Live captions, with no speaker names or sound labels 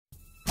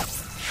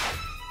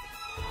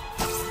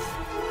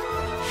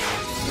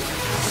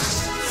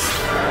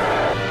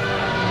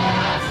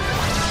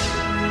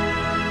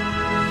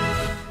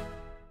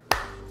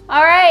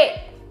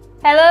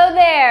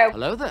there.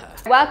 Hello there.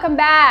 Welcome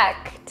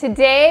back.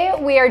 Today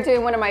we are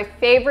doing one of my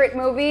favorite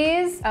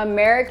movies,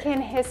 American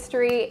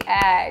History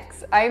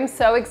X. I'm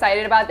so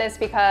excited about this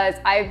because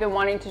I've been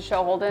wanting to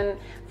show Holden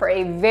for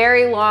a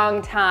very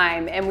long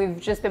time, and we've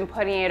just been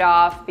putting it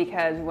off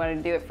because we wanted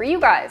to do it for you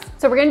guys.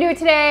 So we're gonna do it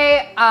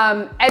today.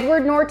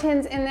 Edward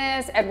Norton's in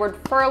this, Edward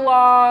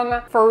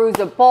Furlong,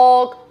 Fairuza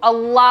Balk, a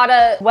lot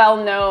of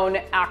well-known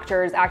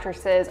actors,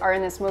 actresses are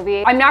in this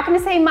movie. I'm not gonna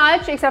say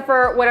much except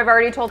for what I've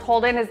already told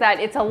Holden is that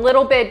it's a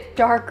little bit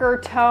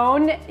darker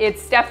tone.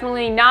 It's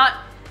definitely not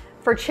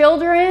for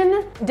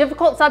children,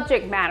 difficult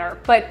subject matter,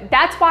 but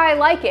that's why I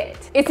like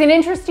it. It's an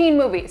interesting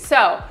movie.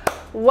 So,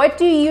 what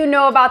do you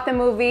know about the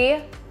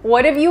movie?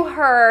 What have you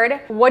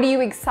heard? What are you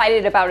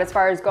excited about as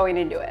far as going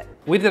into it?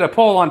 We did a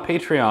poll on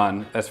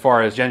Patreon as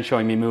far as Jen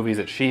showing me movies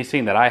that she's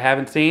seen that I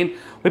haven't seen.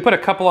 We put a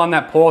couple on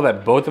that poll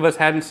that both of us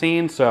hadn't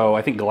seen, so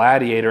I think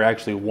Gladiator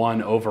actually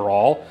won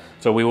overall,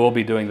 so we will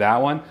be doing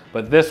that one.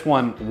 But this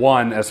one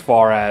won as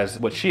far as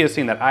what she has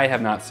seen that I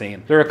have not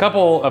seen. There are a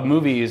couple of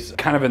movies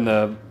kind of in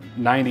the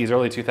 90s,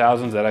 early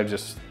 2000s that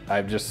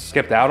I've just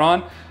skipped out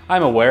on.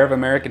 I'm aware of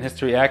American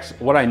History X.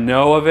 What I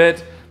know of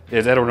it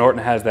is Edward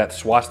Norton has that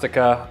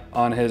swastika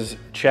on his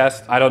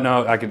chest. I don't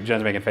know,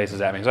 Jen's making faces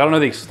at me, so I don't know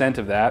the extent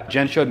of that.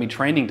 Jen showed me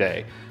Training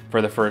Day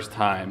for the first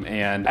time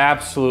and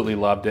absolutely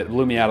loved it.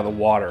 Blew me out of the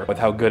water with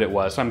how good it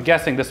was. So I'm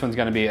guessing this one's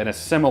gonna be in a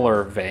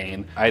similar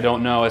vein. I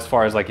don't know as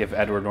far as like if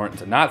Edward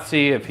Norton's a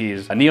Nazi, if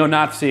he's a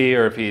neo-Nazi,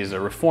 or if he's a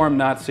reformed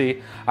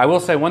Nazi. I will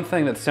say one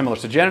thing that's similar.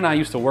 So Jen and I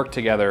used to work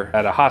together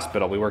at a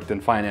hospital. We worked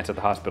in finance at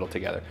the hospital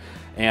together.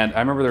 And I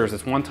remember there was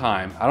this one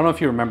time, I don't know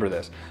if you remember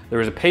this, there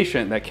was a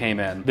patient that came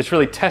in. This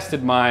really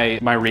tested my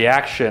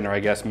reaction, or I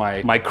guess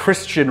my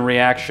Christian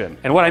reaction.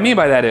 And what I mean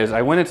by that is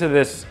I went into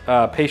this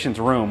patient's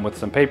room with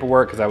some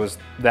paperwork, because I was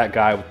that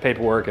guy with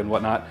paperwork and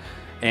whatnot.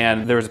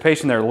 And there was a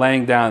patient there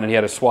laying down and he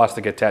had a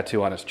swastika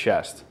tattoo on his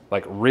chest,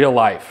 like real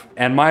life.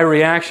 And my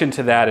reaction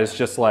to that is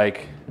just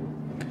like,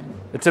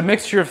 it's a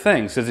mixture of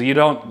things, because you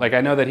don't, like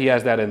I know that he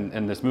has that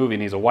in this movie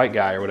and he's a white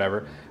guy or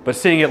whatever, but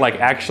seeing it like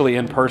actually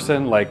in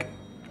person, like,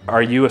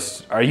 are you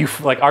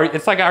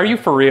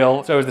for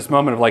real? So it was this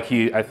moment of like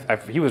he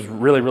was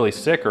really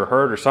sick or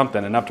hurt or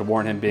something enough to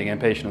warrant him being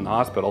inpatient in the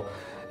hospital.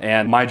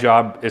 And my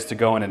job is to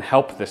go in and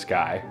help this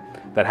guy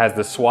that has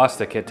the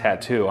swastika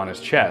tattoo on his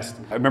chest.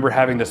 I remember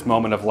having this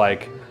moment of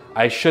like,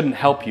 I shouldn't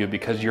help you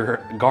because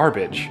you're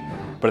garbage.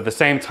 But at the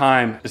same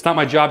time, it's not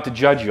my job to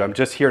judge you. I'm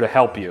just here to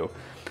help you.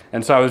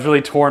 And so I was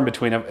really torn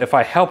between, if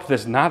I help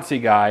this Nazi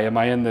guy, am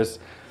I in this,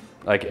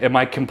 like, am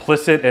I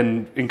complicit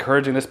in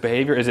encouraging this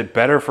behavior? Is it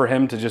better for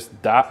him to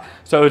just die?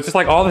 So it's just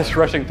like all this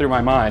rushing through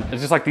my mind.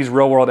 It's just like these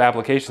real world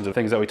applications of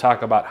things that we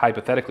talk about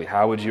hypothetically.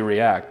 How would you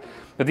react?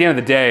 At the end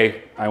of the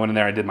day, I went in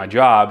there and did my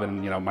job,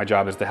 and my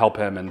job is to help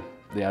him, and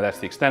that's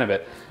the extent of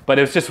it. But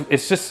it was such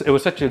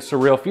a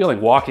surreal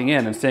feeling walking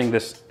in and seeing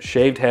this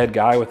shaved head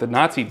guy with a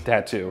Nazi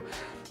tattoo.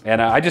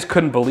 And I just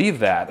couldn't believe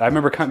that. I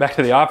remember coming back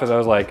to the office, I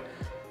was like,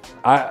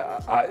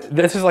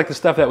 this is like the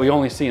stuff that we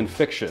only see in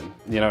fiction,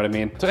 you know what I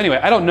mean? So anyway,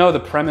 I don't know the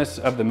premise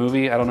of the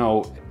movie. I don't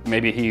know,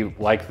 maybe he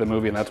liked the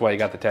movie and that's why he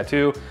got the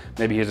tattoo.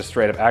 Maybe he's a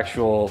straight up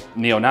actual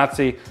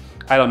neo-Nazi.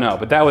 I don't know,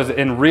 but that was,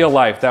 in real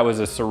life, that was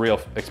a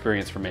surreal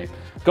experience for me.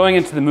 Going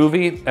into the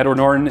movie, Edward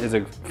Norton is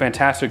a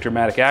fantastic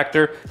dramatic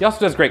actor. He also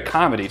does great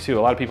comedy too.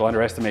 A lot of people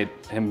underestimate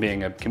him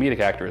being a comedic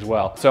actor as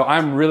well. So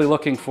I'm really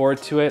looking forward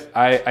to it.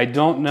 I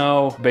don't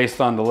know,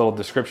 based on the little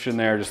description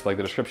there, just like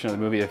the description of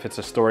the movie, if it's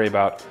a story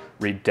about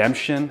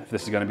redemption, if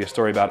this is gonna be a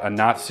story about a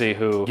Nazi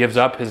who gives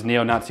up his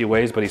neo-Nazi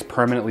ways, but he's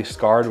permanently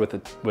scarred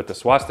with the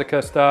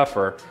swastika stuff,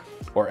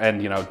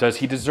 and does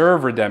he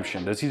deserve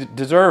redemption? Does he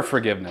deserve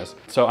forgiveness?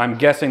 So I'm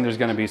guessing there's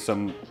gonna be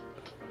some,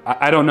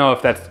 I don't know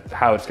if that's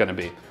how it's gonna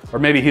be. Or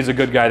maybe he's a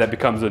good guy that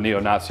becomes a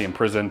neo-Nazi in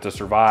prison to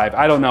survive.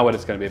 I don't know what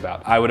it's gonna be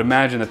about. I would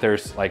imagine that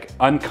there's like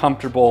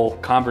uncomfortable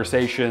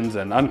conversations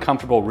and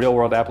uncomfortable real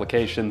world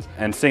applications,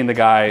 and seeing the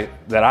guy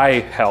that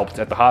I helped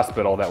at the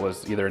hospital that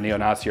was either a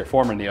neo-Nazi or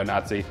former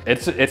neo-Nazi,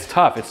 it's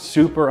tough. It's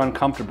super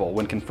uncomfortable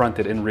when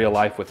confronted in real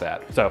life with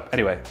that. So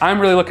anyway, I'm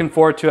really looking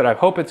forward to it. I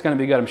hope it's gonna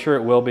be good. I'm sure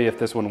it will be if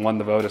this one won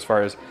the vote as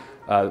far as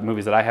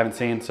movies that I haven't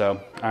seen, so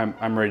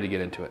I'm ready to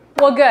get into it.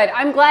 Well, good.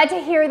 I'm glad to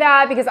hear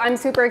that because I'm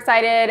super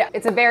excited.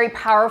 It's a very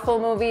powerful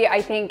movie. I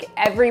think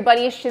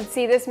everybody should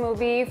see this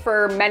movie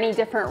for many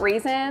different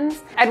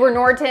reasons. Edward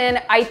Norton,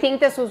 I think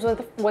this was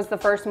the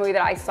first movie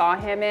that I saw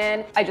him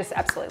in. I just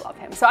absolutely love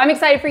him. So I'm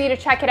excited for you to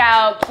check it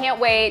out. Can't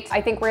wait. I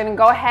think we're gonna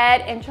go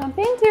ahead and jump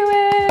into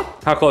it.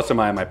 How close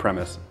am I in my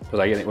premise? Was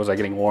I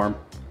getting warm?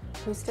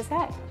 Who's to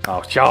say?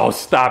 Oh, Joe,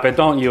 stop it.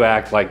 Don't you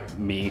act like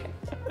me.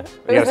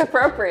 It was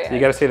appropriate. You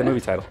gotta say the movie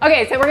title.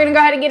 Okay, so we're gonna go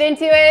ahead and get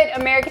into it.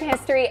 American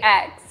History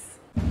X.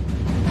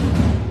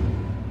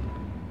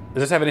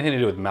 Does this have anything to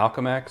do with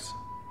Malcolm X?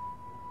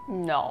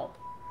 No.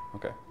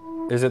 Okay.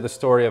 Is it the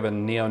story of a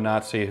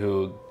neo-Nazi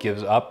who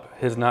gives up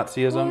his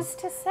Nazism? Who's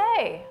to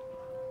say?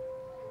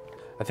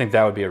 I think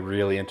that would be a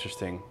really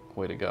interesting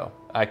way to go.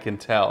 I can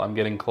tell, I'm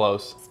getting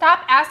close.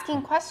 Stop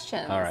asking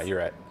questions. All right, you're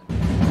right.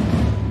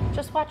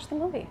 Just watch the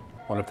movie.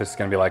 wonder if this is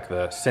gonna be like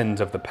the sins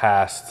of the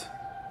past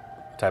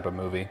type of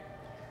movie.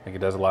 Like he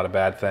does a lot of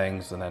bad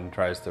things and then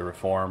tries to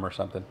reform or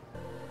something.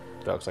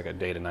 That looks like a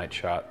day to night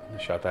shot.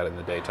 They shot that in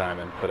the daytime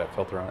and put that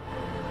filter on it.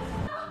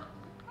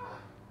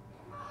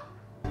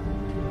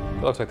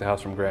 It looks like the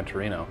house from Gran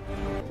Torino.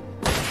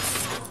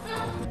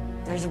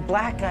 There's a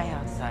black guy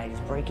outside.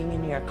 He's breaking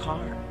into your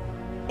car.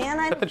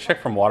 And Is that the chick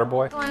from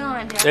Waterboy? What's going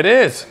on, Dad? It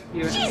is!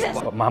 Jesus!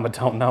 What Mama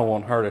Don't Know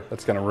won't hurt it.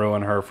 That's gonna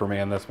ruin her for me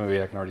in this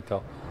movie, I can already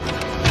tell.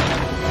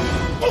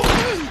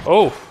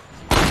 Oh!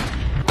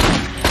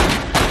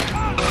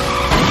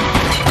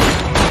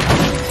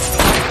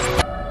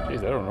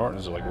 Jeez, Edward Norton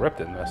is like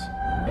ripped in this.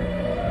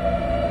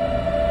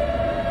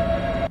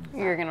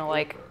 You're gonna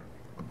like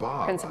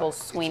Bob, Principal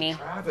Sweeney. It's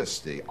a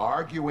travesty.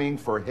 Arguing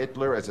for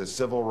Hitler as a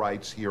civil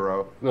rights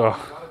hero. Ugh.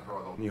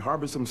 He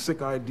harbors some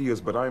sick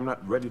ideas, but I am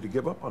not ready to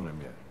give up on them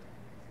yet.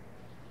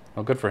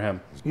 Oh, good for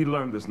him. He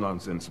learned this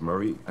nonsense,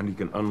 Murray, and he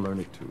can unlearn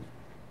it too.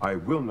 I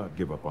will not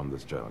give up on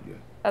this child yet.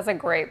 That's a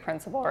great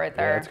principal right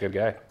there. Yeah, that's a good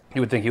guy.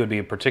 You would think he would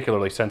be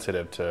particularly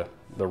sensitive to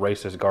the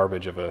racist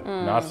garbage of a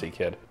Nazi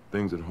kid.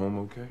 Things at home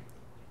okay?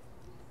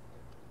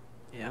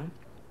 Yeah?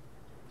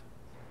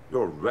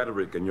 Your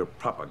rhetoric and your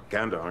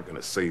propaganda aren't going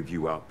to save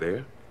you out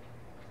there.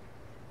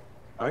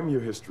 I'm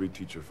your history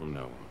teacher from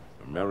now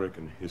on.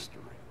 American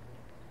history.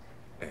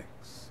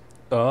 X.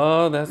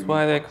 Oh, that's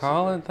why they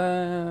call it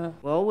that.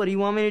 Well, what do you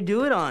want me to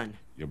do it on?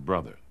 Your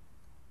brother.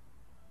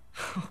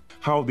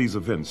 How these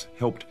events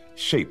helped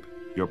shape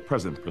your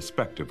present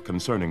perspective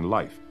concerning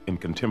life in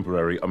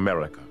contemporary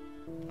America.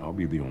 I'll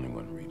be the only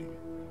one reading it.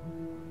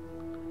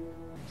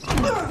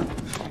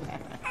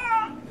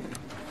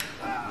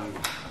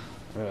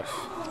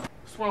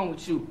 What's wrong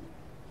with you?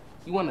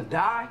 You want to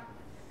die?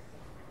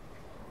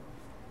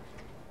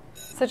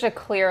 Such a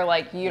clear,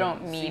 like, you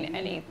don't mean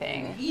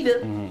anything. Eat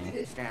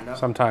it. Stand up.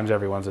 Sometimes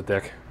everyone's a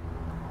dick.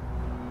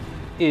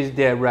 Is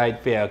that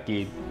right,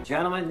 Falcon?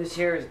 Gentlemen, this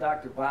here is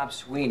Dr. Bob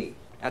Sweeney.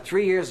 Now,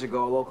 3 years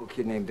ago, a local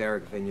kid named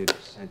Derek Vineyard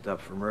was sent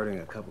up for murdering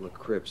a couple of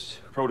Crips.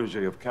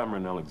 Protege of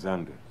Cameron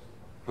Alexander.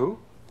 Who?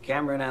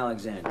 Cameron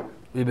Alexander.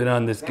 We've been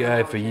on this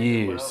guy for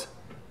years.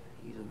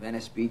 He's a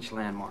Venice Beach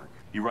landmark.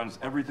 He runs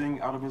everything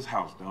out of his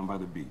house down by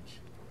the beach.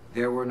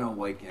 There were no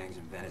white gangs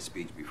in Venice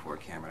Beach before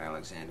Cameron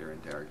Alexander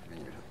and Derek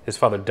Vineyard. His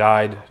father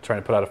died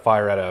trying to put out a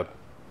fire at a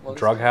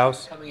drug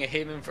house. Becoming a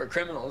haven for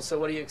criminals, so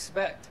what do you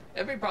expect?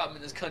 Every problem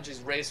in this country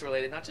is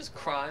race-related, not just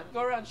crime.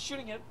 Go around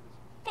shooting at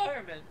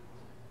firemen.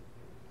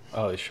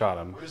 Oh, they shot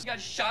him. He got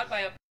shot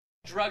by a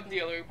drug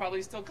dealer who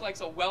probably still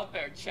collects a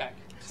welfare check.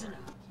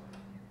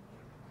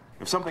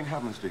 If something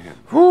happens to him,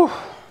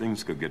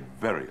 things could get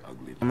very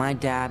ugly. When my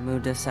dad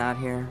moved us out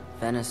here,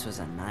 Venice was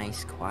a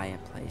nice,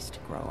 quiet place to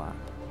grow up.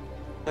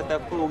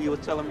 That fool you were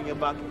telling me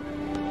about.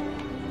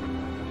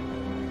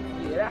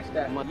 Yeah, that's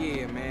that.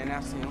 Yeah, man,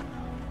 that's him.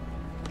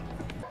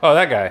 Oh,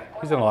 that guy.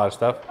 He's in a lot of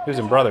stuff. He was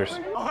in Brothers.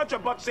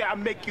 $100 say I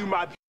make you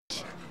my.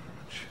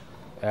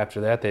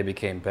 After that, they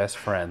became best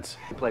friends.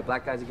 We play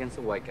black guys against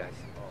the white guys.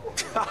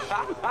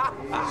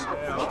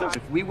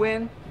 If we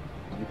win,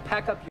 you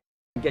pack up your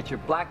and get your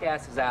black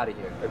asses out of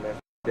here. Hey, man,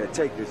 yeah,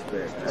 take this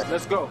bag.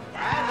 Let's go.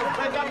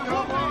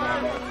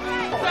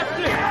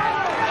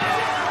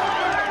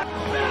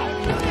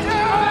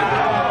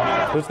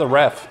 Who's the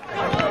ref?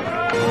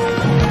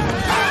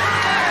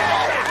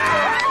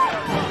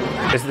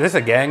 Is this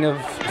a gang of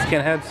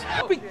skinheads?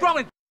 Be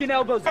throwing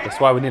elbows. That's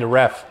why we need a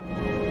ref.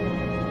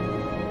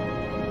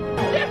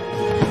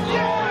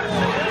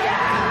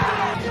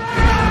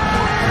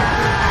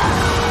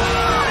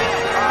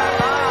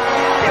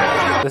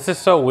 This is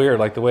so weird,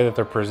 like the way that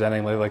they're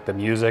presenting like the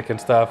music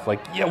and stuff. Like,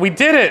 yeah, we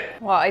did it!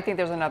 Well, I think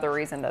there's another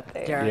reason that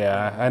they...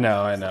 Yeah, I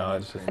know.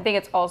 It's just... I think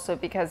it's also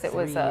because it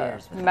was a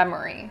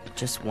memory.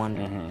 Just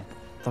one.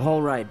 The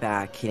whole ride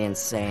back, he didn't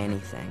say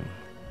anything.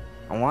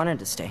 I wanted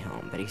to stay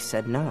home, but he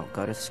said no,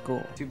 go to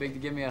school. Too big to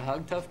give me a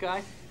hug, tough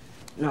guy?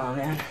 No,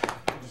 man.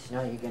 I just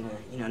know you're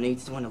gonna, need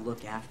someone to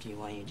look after you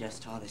while you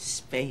adjust all this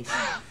space.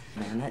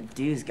 Man, that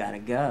dude's gotta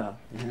go.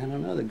 I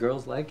don't know, the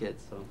girls like it,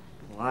 so.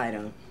 Well, I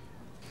don't.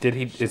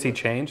 Is he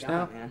changed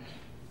now? Man.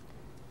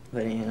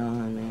 But you know,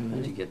 I mean...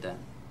 Where'd you get that?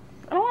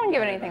 I don't want to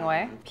give anything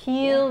away.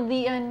 Peel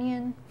the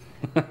onion.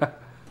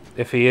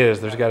 If he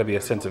is, there's got to be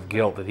a sense of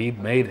guilt that he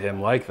made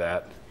him like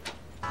that.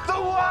 The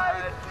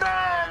white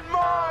man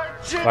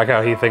marching. Like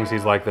how he thinks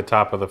he's like the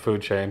top of the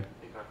food chain.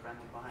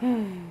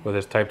 With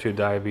his type 2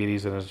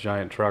 diabetes and his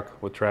giant truck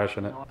with trash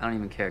in it. I don't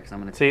even care, because I'm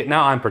gonna... See,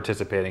 now I'm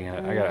participating in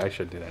it. I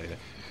should do that either.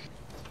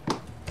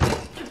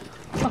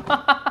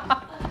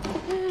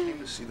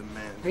 See the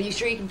man. Are you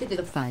sure you can fit through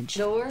the fudge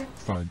door?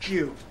 Fudge.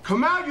 You.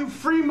 Come out, you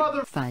free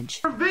mother. Fudge.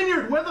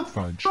 Vineyard, where the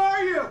fudge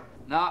are you?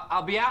 No,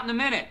 I'll be out in a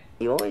minute.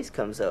 He always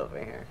comes over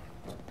here.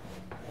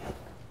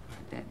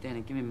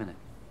 Danny, give me a minute.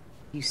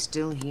 You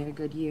still here,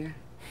 Goodyear?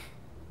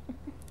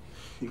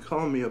 You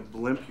calling me a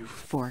blimp, you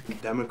Fork.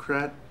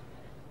 Democrat?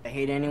 I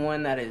hate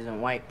anyone that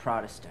isn't white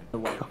Protestant.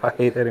 I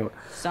hate anyone.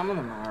 Some of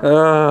them are.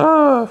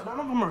 None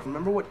of them are.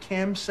 Remember what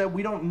Cam said?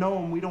 We don't know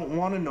them. We don't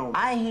want to know them.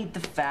 I hate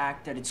the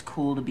fact that it's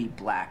cool to be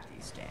black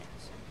these days.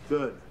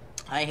 Good.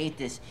 I hate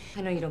this.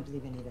 I know you don't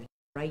believe any of that,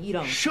 right? You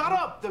don't. Shut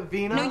up,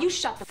 Davina! No, you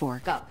shut the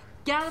fork up.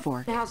 Get out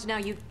of the house now,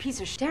 you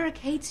piece of sh**. Derek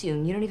hates you,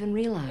 and you don't even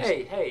realize.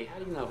 Hey, how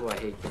do you know who I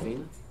hate,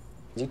 Devin?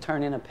 Did you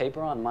turn in a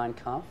paper on Mein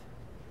Kampf?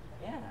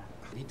 Yeah.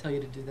 Did he tell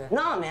you to do that?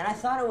 No, man, I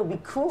thought it would be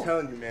cool. I'm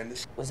telling you, man,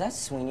 this... Was that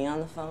Sweeney on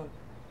the phone?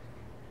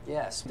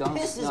 Yes.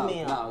 Pisses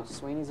me off. No,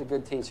 Sweeney's a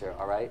good teacher,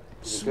 all right?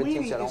 He's a good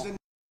Sweeney teacher. is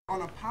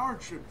on a power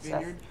trip,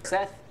 Vineyard.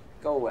 Seth,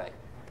 go away.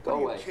 Go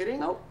away. Are you kidding?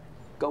 Nope.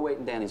 Go wait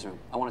in Danny's room.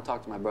 I want to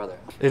talk to my brother.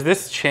 Is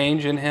this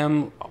change in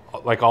him,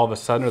 like all of a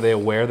sudden, are they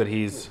aware that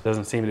he's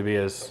doesn't seem to be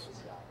as,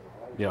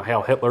 you know,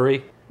 Hail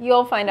Hitler-y?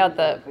 You'll find out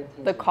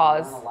the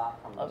cause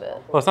of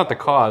it. Well, it's not the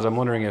cause. I'm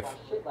wondering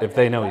if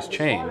they know he's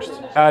changed.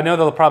 I know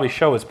they'll probably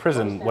show his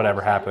prison,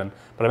 whatever happened,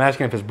 but I'm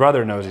asking if his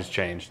brother knows he's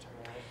changed.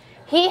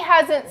 He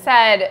hasn't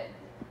said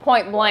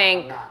point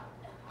blank,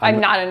 I'm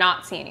not a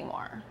Nazi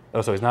anymore.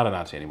 Oh, so he's not a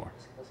Nazi anymore.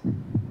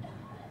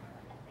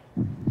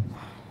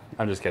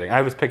 I'm just kidding.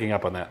 I was picking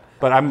up on that.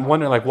 But I'm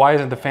wondering, like, why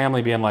isn't the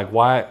family being like,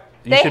 why?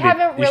 You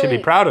should be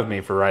proud of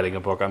me for writing a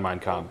book on Mein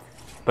Kampf.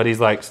 But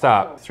he's like,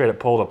 stop. Straight up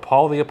pulled a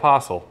Paul the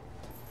Apostle.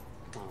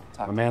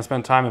 A man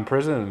spent time in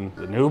prison and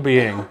a new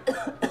being.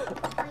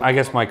 I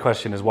guess my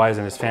question is, why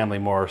isn't his family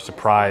more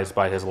surprised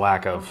by his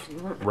lack of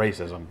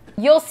racism?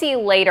 You'll see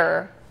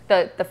later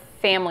the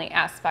family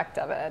aspect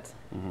of it.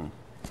 Mm-hmm.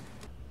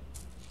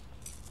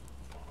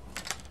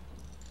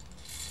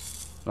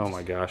 Oh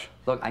my gosh.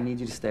 Look, I need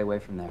you to stay away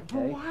from there,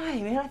 okay?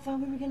 Why, man? I thought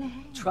we were gonna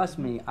hang. Trust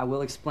me, I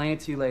will explain it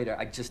to you later.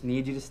 I just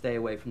need you to stay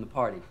away from the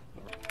party.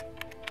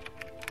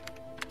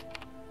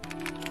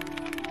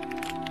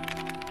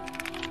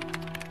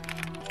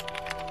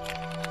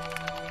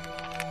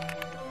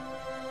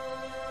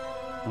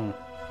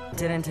 It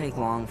didn't take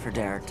long for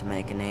Derek to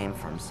make a name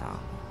for himself.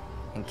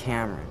 And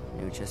Cameron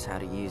knew just how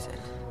to use it.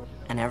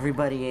 And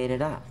everybody ate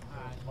it up.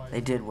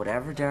 They did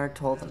whatever Derek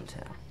told them to.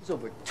 There's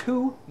over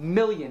 2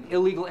 million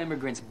illegal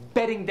immigrants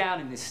bedding down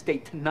in this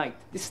state tonight.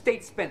 This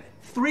state spent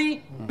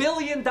 $3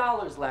 billion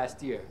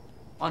last year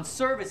on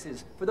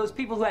services for those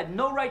people who had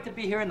no right to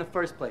be here in the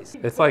first place.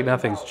 It's like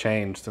nothing's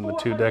changed in the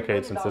 2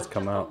 decades since this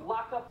come out.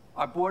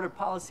 Our border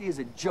policy is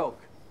a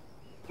joke.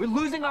 We're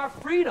losing our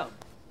freedom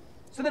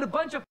so that a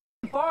bunch of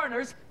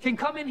foreigners can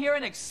come in here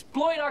and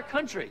exploit our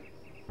country.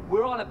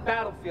 We're on a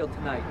battlefield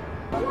tonight.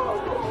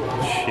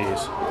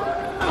 Jeez.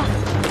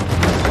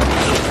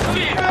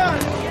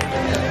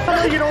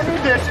 You don't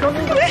need this. You don't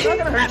need this. It's not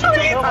gonna hurt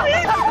you.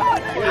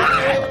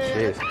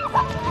 Jeez.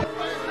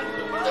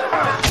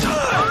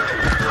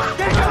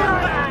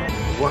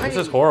 This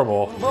is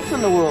horrible. What's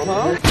in the world,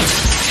 huh?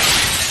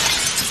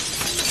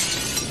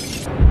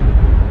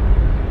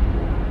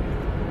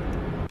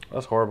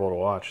 That's horrible to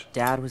watch.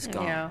 Dad was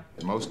gone. Yeah.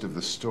 Most of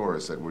the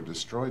stores that were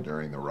destroyed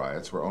during the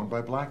riots were owned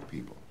by black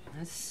people.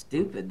 That's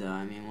stupid, though.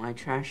 I mean, why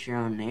trash your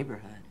own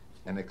neighborhood?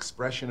 An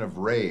expression of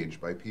rage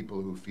by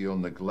people who feel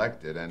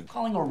neglected and...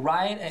 Calling a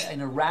riot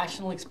an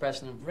irrational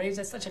expression of rage,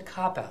 that's such a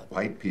cop-out.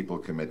 White people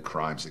commit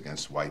crimes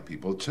against white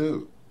people,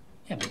 too.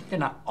 Yeah, but they're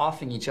not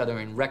offing each other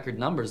in record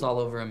numbers all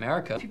over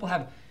America. People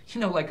have,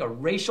 you know, like a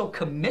racial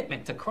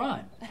commitment to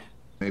crime.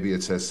 Maybe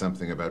it says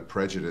something about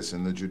prejudice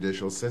in the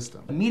judicial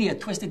system. The media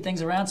twisted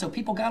things around so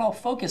people got all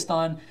focused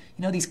on,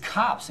 you know, these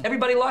cops.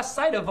 Everybody lost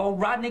sight of old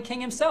Rodney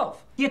King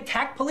himself. He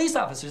attacked police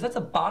officers, that's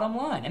the bottom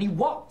line, and he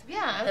walked.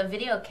 Yeah, the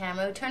video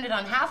camera turned it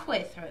on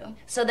halfway through,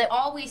 so that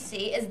all we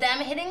see is them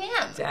hitting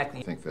him.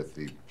 Exactly. I think that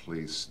the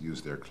police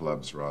use their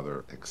clubs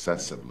rather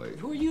excessively.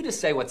 Who are you to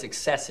say what's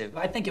excessive?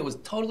 I think it was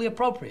totally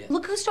appropriate.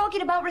 Look who's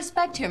talking about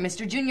respect here,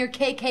 Mr. Junior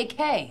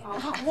KKK.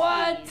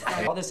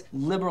 What? All this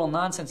liberal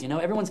nonsense, you know?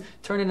 Everyone's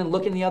turning and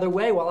looking the other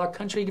way while our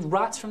country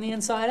rots from the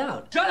inside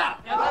out. Shut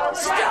up!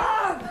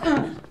 Stop!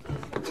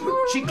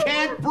 She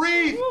can't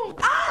breathe!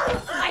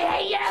 I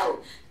hate you!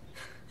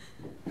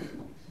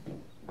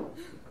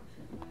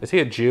 Is he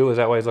a Jew? Is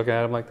that why he's looking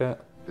at him like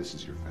that? This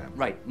is your family.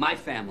 Right, my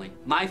family.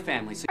 My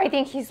family. So I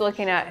think he's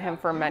looking at him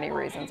for many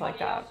reasons like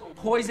that.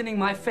 poisoning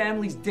my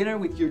family's dinner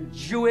with your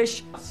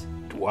Jewish...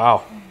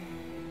 Wow.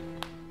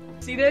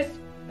 See this?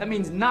 That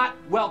means not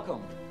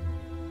welcome.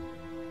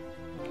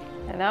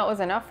 And that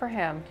was enough for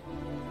him.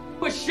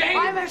 Ashamed?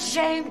 I'm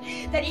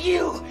ashamed that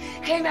you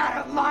came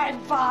out of my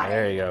body.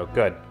 There you go.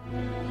 Good.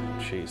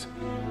 Jeez.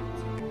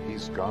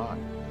 He's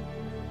gone.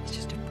 It's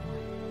just a boy.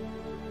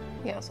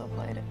 He also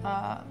played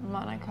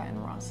Monica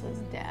and Ross's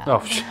dad.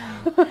 Oh,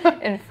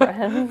 in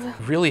Friends.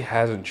 Really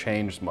hasn't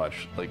changed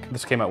much. Like,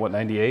 this came out, what,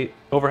 98?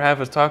 Over half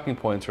his talking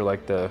points are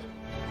like the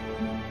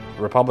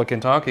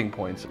Republican talking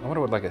points. I wonder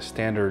what like a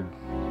standard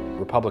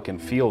Republican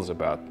feels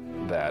about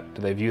that.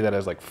 Do they view that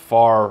as like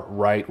far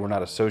right? We're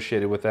not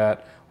associated with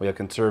that. We have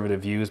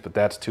conservative views, but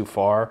that's too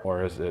far?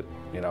 Or is it,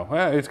 you know,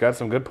 well, he's got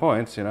some good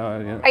points, you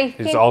know,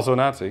 he's also a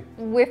Nazi.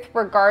 With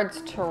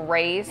regards to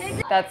race,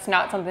 that's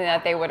not something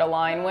that they would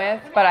align with,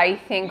 but I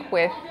think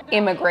with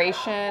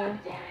immigration,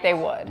 they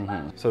would.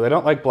 Mm-hmm. So they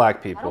don't like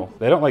black people.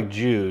 They don't like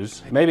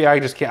Jews. Maybe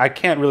I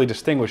can't really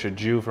distinguish a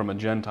Jew from a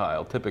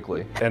Gentile,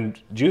 typically. And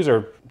Jews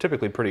are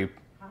typically pretty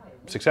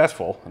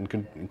successful and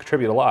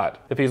contribute a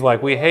lot. If he's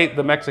like, we hate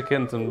the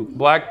Mexicans and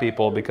black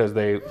people because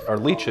they are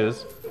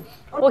leeches.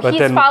 Well,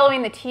 he's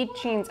following the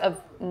teachings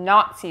of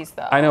Nazis,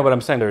 though. I know, but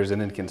I'm saying there's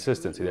an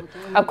inconsistency there.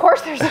 Of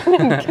course there's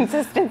an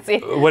inconsistency.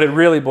 What it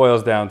really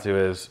boils down to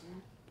is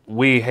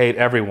we hate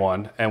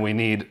everyone, and we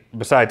need,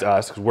 besides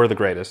us, because we're the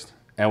greatest,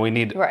 and we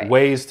need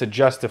ways to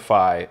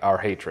justify our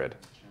hatred.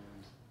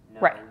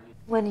 Right.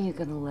 When are you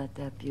gonna let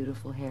that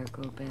beautiful hair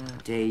grow back?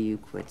 The day you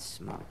quit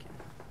smoking.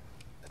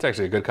 It's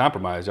actually a good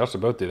compromise. Y'all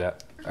should both do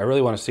that. I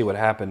really want to see what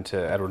happened to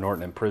Edward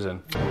Norton in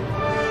prison.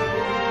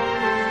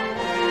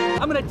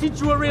 I'm gonna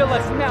teach you a real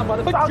lesson now,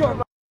 motherfucker. Put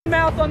your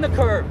mouth on the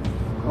curb.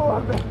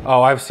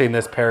 Oh, I've seen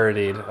this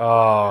parodied.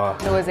 Oh.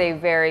 It was a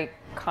very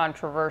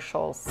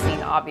controversial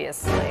scene,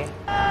 obviously.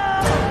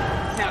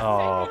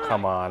 Oh,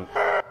 come on.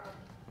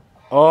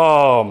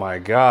 Oh my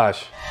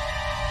gosh.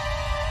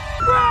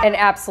 And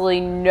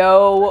absolutely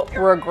no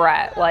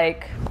regret,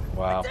 like.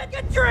 Wow.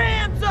 Get your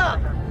hands up!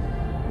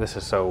 This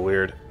is so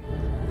weird.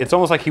 It's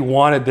almost like he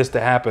wanted this to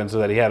happen so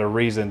that he had a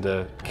reason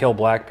to kill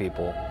black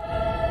people.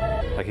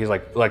 Like he's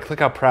like look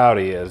how proud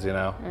he is, you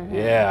know? Mm-hmm.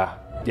 Yeah.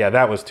 Yeah,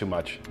 that was too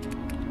much.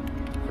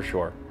 For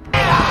sure.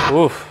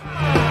 Oof.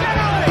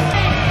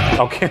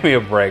 Oh, give me a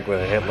break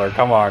with Hitler.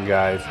 Come on,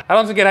 guys. I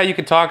don't get how you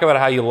can talk about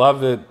how you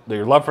love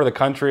your love for the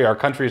country. Our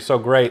country is so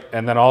great,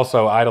 and then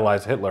also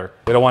idolize Hitler.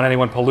 We don't want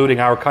anyone polluting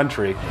our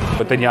country,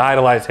 but then you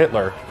idolize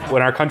Hitler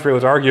when our country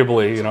was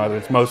arguably, you know,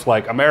 it's most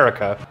like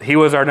America. He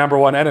was our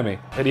 #1 enemy.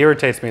 It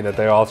irritates me that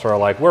they also are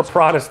like, we're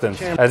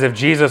Protestants, as if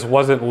Jesus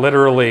wasn't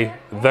literally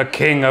the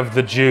king of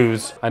the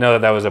Jews. I know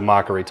that was a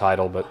mockery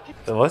title, but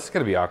this is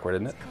gonna be awkward,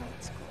 isn't it?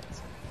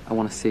 I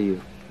want to see you,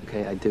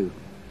 okay? I do.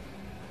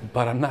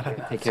 But I'm not a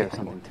Take care of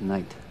something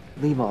tonight.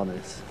 Leave all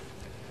this.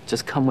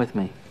 Just come with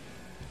me.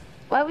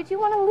 Why would you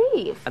want to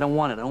leave? I don't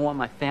want it. I don't want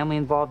my family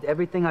involved.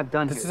 Everything I've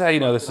done This is how you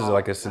know this is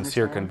like a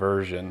sincere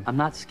conversion. I'm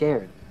not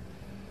scared.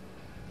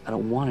 I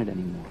don't want it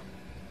anymore.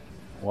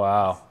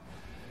 Wow.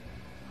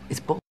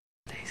 It's bull,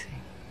 Stacy.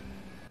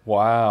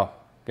 Wow.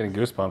 Getting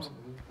goosebumps.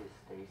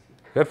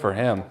 Good for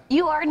him.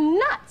 You are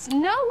nuts.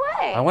 No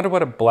way. I wonder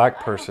what a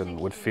black person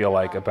would feel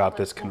like about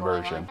this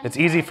conversion. It's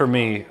easy for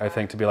me, I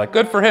think, to be like,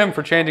 good for him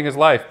for changing his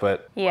life,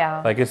 but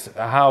yeah, like it's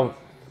how,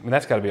 I mean,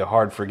 that's got to be a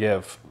hard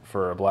forgive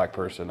for a black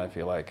person, I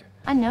feel like.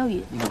 I know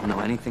you. You don't know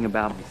anything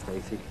about me,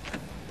 Stacy.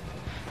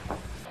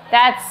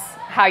 That's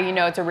how you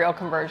know it's a real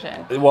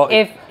conversion. Well,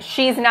 if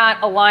she's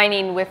not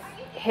aligning with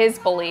his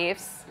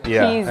beliefs,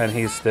 and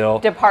he's still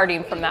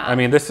departing from that. I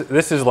mean, this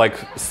is like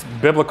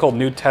biblical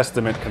New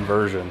Testament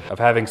conversion of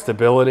having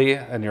stability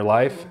in your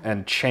life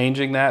and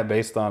changing that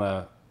based on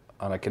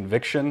a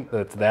conviction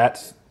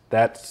that's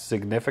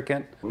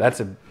significant.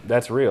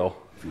 That's real.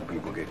 A few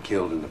people get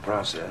killed in the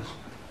process.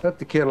 Let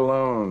the kid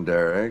alone,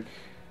 Derek.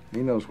 He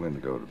knows when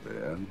to go to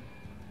bed.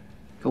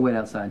 Go wait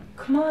outside.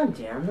 Come on,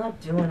 dear. I'm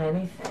not doing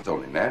anything. It's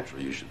only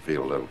natural you should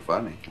feel a little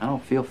funny. I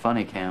don't feel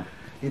funny, Cam.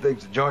 He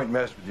thinks the joint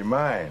messed with your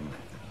mind.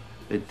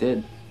 It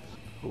did.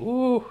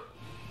 Ooh.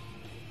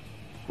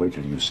 Wait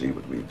till you see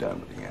what we've done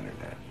with the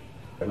internet.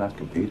 They're not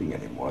competing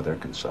anymore. They're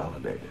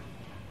consolidated.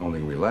 Only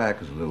thing we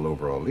lack is a little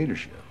overall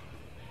leadership.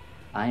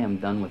 I am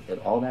done with it.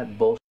 All that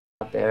bullshit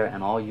out there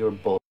and all your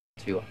bullshit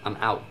too. I'm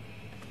out.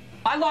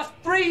 I lost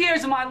 3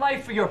 years of my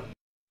life for your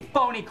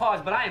phony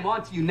cause, but I am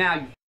on to you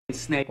now, you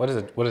snake. What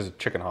is a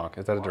chicken hawk?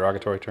 Is that a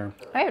derogatory term?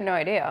 I have no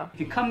idea. If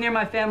you come near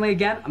my family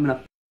again, I'm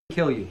gonna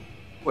kill you.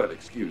 Well,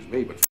 excuse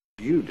me, but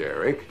you,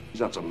 Derek.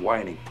 He's not some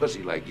whining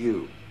pussy like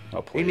you.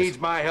 Oh, please. He needs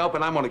my help,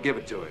 and I'm gonna give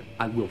it to him.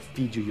 I will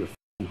feed you your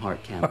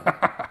heart, Cam.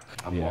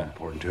 I'm more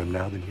important to him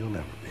now than you'll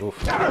ever be.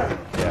 Oof.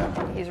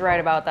 Yeah. He's right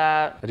about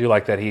that. I do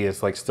like that he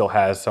is like still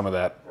has some of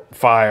that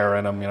fire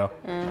in him, you know.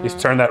 He's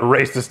turned that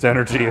racist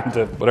energy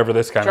into whatever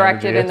this kind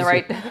Directed of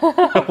energy is. Directed in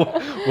the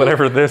right...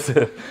 whatever this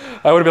is.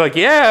 I would be like,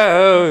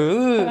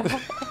 yeah.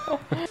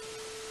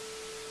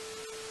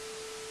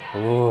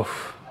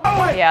 Oof.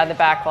 Yeah, the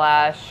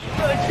backlash.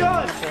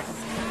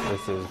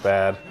 This is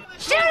bad.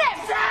 Shoot it!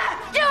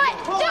 Do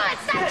it! Do it!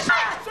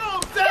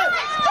 Do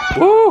it!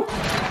 Woo!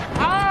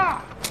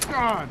 Ah!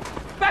 God!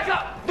 Back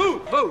up!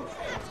 Move! Move!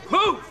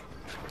 Move!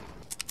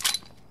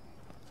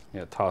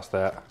 Yeah, toss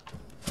that.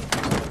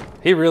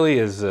 He really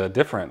is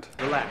different.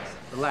 Relax.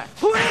 Relax.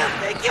 Who do you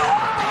think you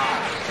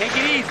are? Take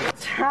it easy.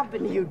 What's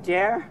happened to you,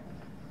 Dare?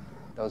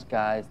 Those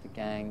guys, the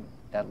gang,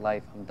 that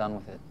life, I'm done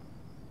with it.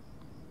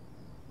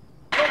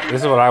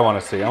 This is what I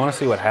want to see. I want to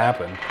see what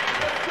happened.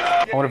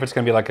 I wonder if it's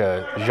going to be like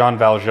a Jean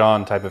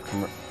Valjean type of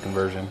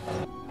conversion.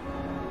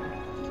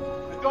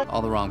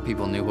 All the wrong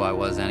people knew who I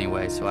was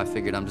anyway, so I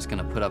figured I'm just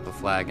gonna put up a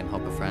flag and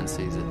hope a friend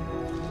sees it.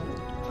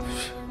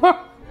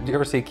 Did you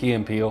ever see Key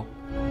and Peele?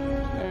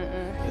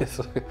 It's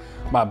like,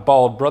 my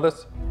bald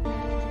brothers.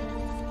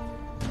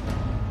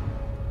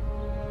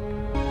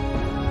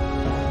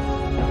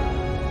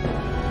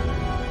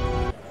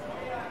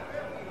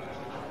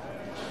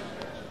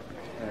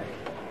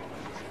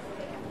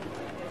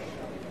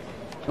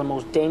 The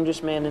most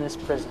dangerous man in this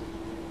prison.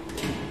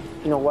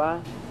 You know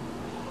why?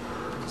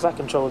 Because I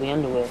control the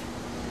underwear.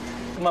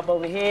 Come up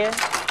over here,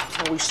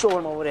 when we saw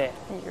him over there.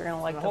 You're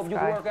gonna like I this hope you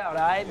guy. can work out,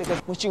 all right? Because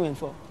what you in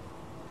for?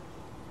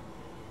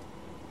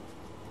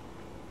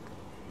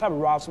 Probably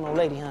robbed some old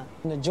lady, huh?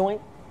 In the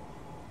joint?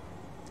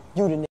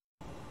 You the nigga,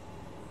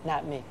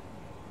 not me.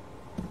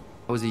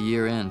 I was a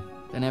year in,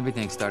 then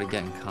everything started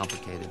getting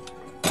complicated.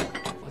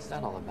 What's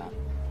that all about?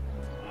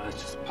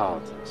 It's just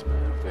politics,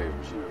 man.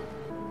 Favors you.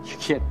 You're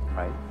kidding,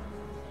 right?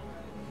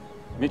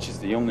 Mitch is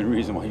the only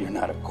reason why you're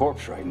not a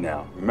corpse right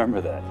now. Remember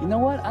that. You know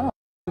what? I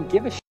don't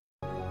give a shit.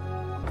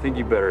 I think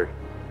you better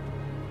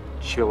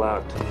chill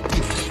out. That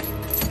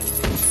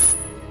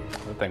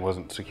thing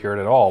wasn't secured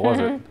at all, was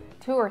it?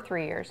 2 or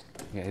 3 years.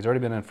 Yeah, he's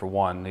already been in for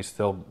 1. He's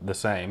still the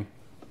same.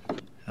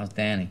 How's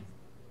Danny?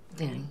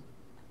 Danny.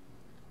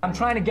 I'm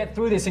trying to get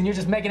through this and you're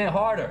just making it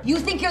harder. You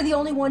think you're the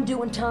only one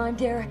doing time,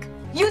 Derek?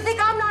 You think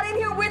I'm not in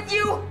here with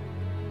you?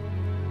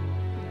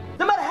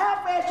 No matter how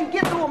fast you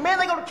get through them, man,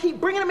 they're gonna keep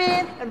bringing them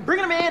in and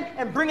bringing them in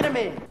and bringing them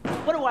in.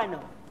 What do I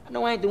know? I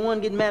know I ain't the one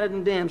getting mad at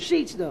them damn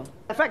sheets, though.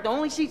 In fact, the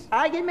only sheets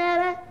I get mad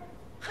at,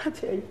 I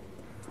tell you.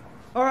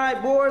 All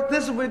right, boys,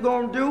 this is what we're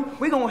gonna do.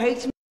 We're gonna hate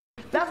some.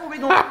 That's what we're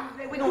gonna do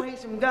today. We're gonna hate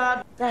some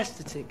God. That's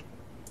the ticket.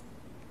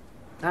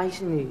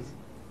 Nice and easy.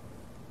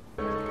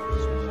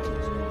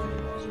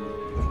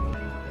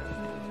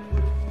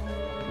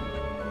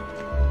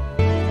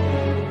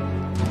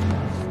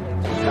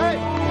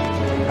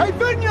 Hey,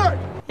 Vineyard!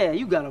 Yeah,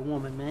 you got a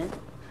woman, man.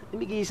 Let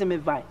me give you some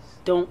advice.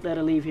 Don't let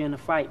her leave here in a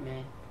fight,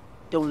 man.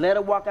 Don't let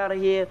her walk out of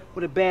here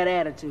with a bad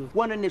attitude,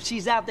 wondering if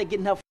she's out there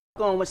getting her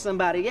on with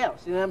somebody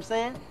else. You know what I'm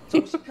saying? So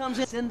when she comes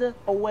in, send her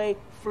away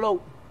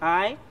floating, all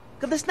right?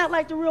 Because it's not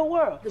like the real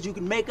world. Because you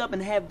can make up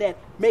and have that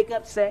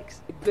make-up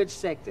sex, good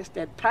sex. It's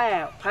that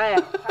pow,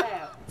 pow,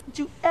 pow. Don't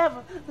you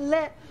ever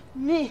let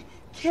me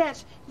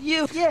catch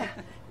you. Yeah,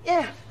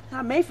 yeah.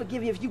 I may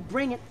forgive you if you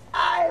bring it.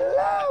 I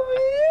love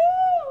you.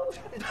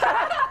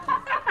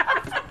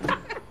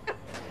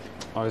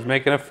 I was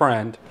making a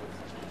friend.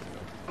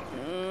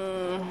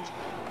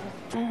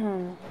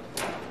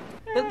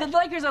 The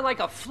Lakers are like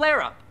a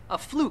flare-up, a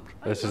fluke.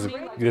 This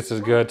is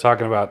good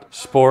talking about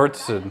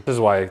sports, and this is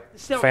why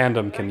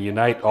fandom can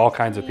unite all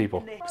kinds of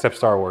people, except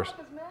Star Wars.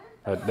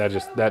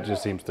 That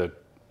just seems to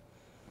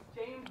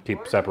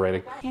keep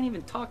separating. I can't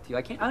even talk to you.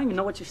 I don't even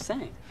know what you're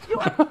saying. You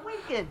are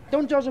tweaking.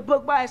 Don't judge a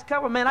book by its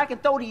cover, man. I can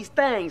throw these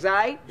things, all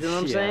right? You know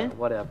what I'm saying?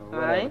 Whatever. All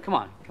right? Come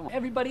on.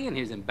 Everybody in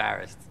here's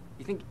embarrassed.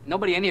 You think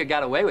nobody in here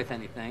got away with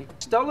anything?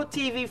 Stole a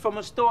TV from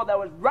a store that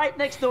was right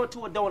next door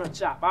to a donut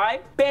shop, all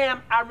right?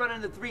 Bam, I run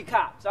into 3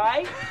 cops, all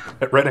right?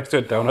 Right next to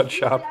a donut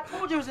shop. I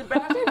told you it was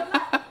embarrassing.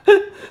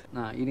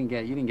 No, you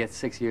didn't get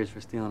 6 years for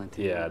stealing a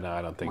TV. Yeah, no,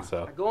 I don't think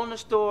so. I go in the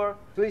store,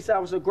 police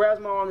officer grabs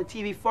my arm, the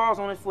TV falls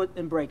on his foot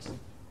and breaks it.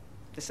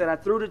 They said I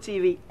threw the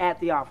TV at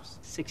the officer.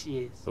 6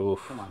 years.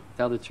 Oof. Come on,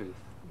 tell the truth.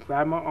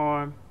 Grabbed my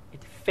arm,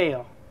 it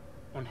fell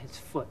on his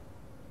foot.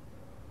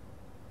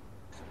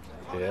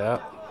 Yeah.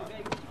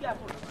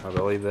 I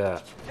believe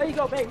that. There you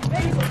go, baby.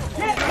 There you go.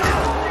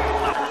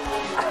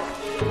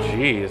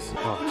 Jeez.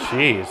 Oh,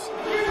 jeez.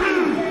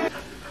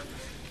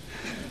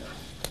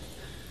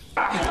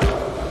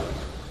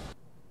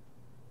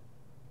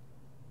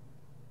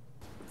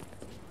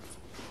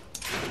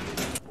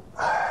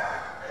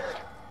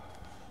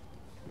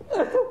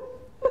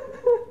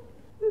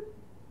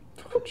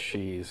 Oh,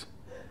 jeez.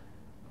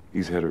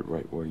 He's headed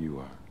right where you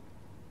are.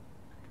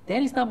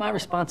 Danny's not my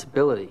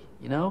responsibility,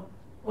 you know?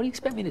 What do you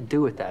expect me to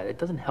do with that? It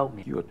doesn't help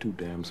me. You're too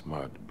damn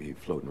smart to be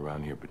floating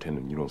around here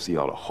pretending you don't see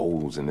all the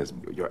holes in this.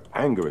 Your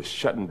anger is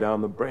shutting down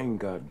the brain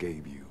God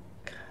gave you.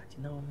 God,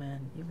 you know,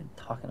 man, you've been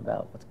talking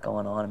about what's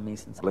going on in me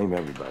since... Blame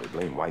everybody.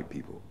 Blame white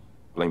people.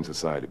 Blame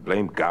society.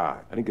 Blame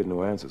God. I didn't get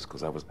no answers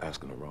because I was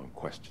asking the wrong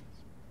questions.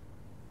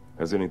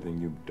 Has anything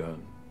you've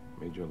done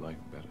made your life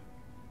better?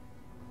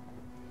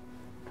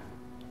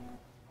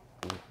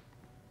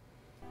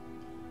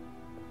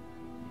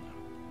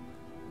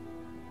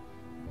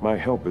 My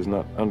help is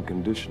not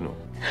unconditional.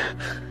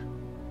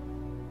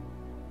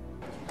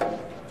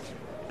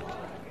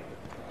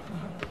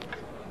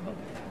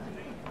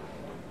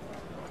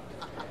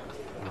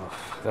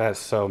 That's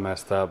so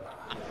messed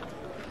up.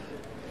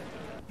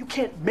 You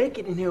can't make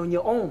it in here on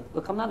your own.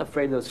 Look, I'm not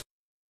afraid of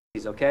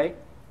those okay?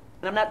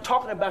 And I'm not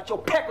talking about your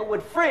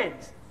Peckerwood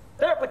friends.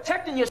 They're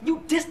protecting you. You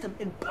dissed them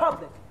in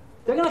public.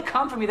 They're gonna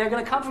come for me. There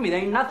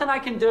ain't nothing I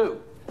can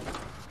do.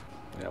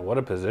 Yeah, what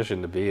a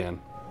position to be in.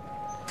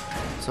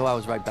 So I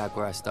was right back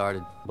where I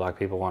started. Black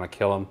people want to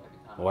kill him.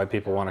 White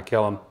people want to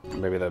kill him.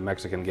 Maybe the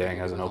Mexican gang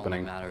has an It was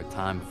opening. only a matter of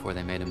time before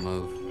they made a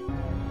move.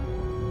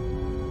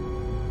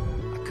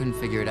 I couldn't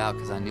figure it out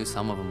because I knew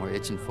some of them were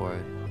itching for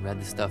it. I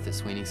read the stuff that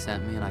Sweeney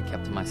sent me and I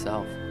kept to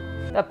myself.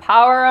 The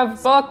power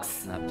of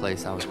books. In that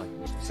place, I was like...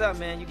 What's up,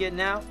 man? You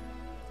getting out?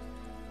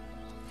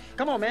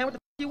 Come on, man. What the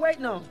you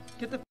waiting on?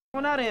 Get the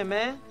on out of here,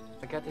 man.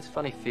 I got this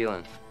funny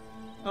feeling.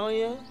 Oh,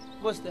 yeah?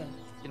 What's that?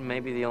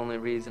 Maybe the only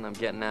reason I'm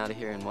getting out of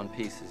here in one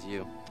piece is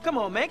you. Come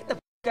on, man. Get the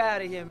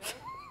out of here.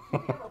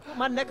 Put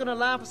my neck on the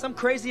line for some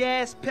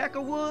crazy-ass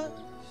Peckerwood?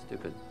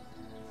 Stupid.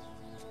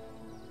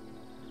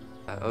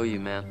 I owe you,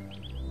 man.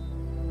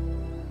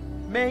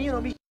 Man, you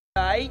know me,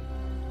 right?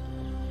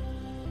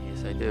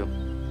 Yes, I do.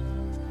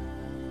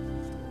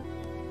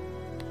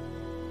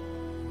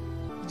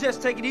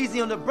 Just take it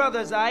easy on the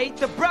brothers, alright?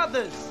 The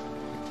brothers!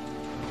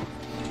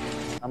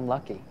 I'm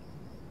lucky.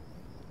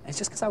 It's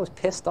just because I was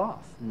pissed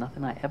off.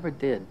 Nothing I ever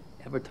did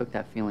ever took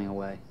that feeling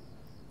away.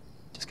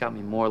 Just got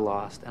me more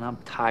lost, and I'm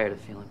tired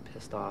of feeling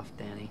pissed off,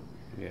 Danny.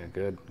 Yeah,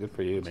 good. Good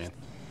for you, man.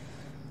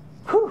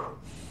 Whew.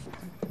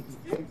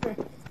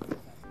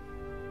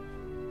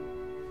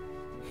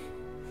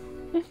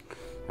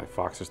 Like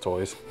Fox's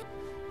toys.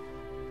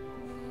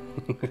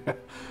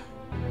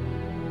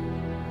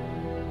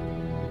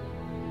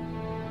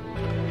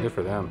 Good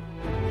for them.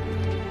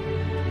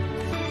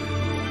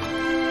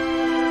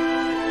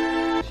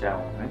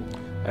 Shower, right?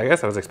 I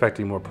guess I was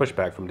expecting more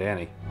pushback from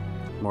Danny.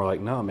 More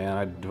like, no, man,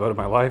 I devoted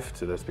my life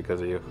to this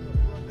because of you.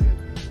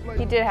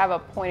 He did have a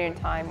point in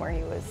time where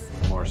he was,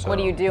 More so. what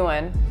are you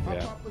doing?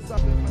 Yeah.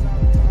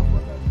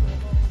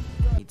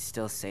 He'd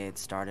still say it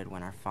started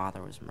when our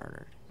father was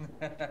murdered.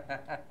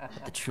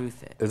 But the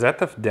truth is... Is that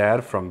the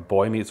dad from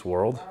Boy Meets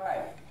World? All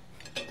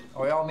right.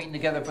 Are we all meeting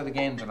together for the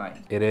game tonight?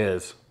 It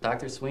is.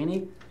 Dr.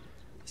 Sweeney,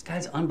 this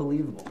guy's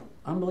unbelievable.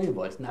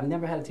 Unbelievable. I've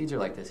never had a teacher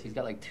like this. He's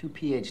got like 2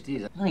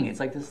 PhDs. It's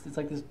like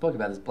this book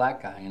about this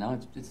black guy, you know?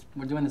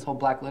 We're doing this whole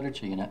black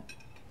literature, you know?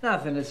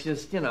 Nothing. It's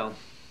just, you know,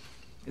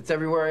 it's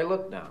everywhere I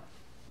look now.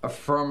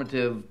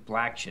 Affirmative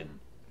blaction.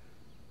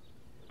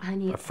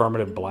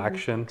 Affirmative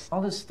blaction.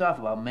 All this stuff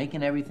about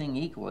making everything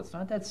equal, it's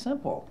not that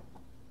simple.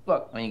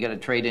 Look, when you gotta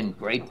trade in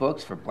great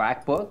books for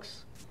black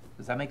books,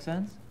 does that make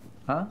sense?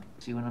 Huh?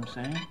 See what I'm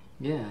saying?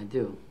 Yeah, I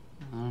do.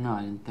 I don't know,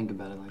 I didn't think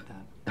about it like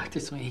that. Dr.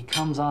 Sweeney, he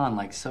comes on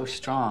like so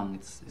strong.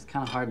 It's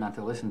kind of hard not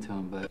to listen to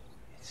him, but...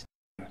 It's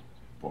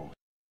bull.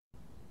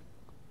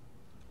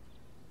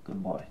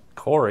 Good boy.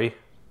 Corey.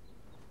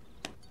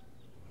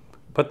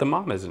 But the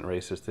mom isn't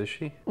racist, is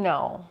she?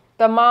 No.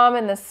 The mom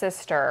and the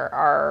sister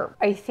are,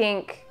 I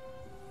think,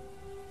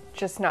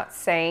 just not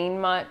saying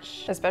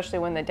much, especially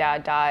when the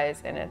dad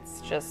dies and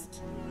it's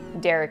just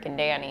Derek and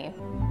Danny.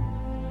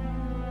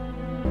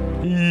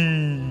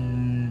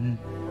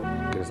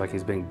 It's like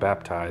he's being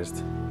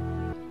baptized.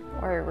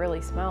 Or he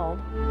really smelled.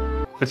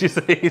 What'd you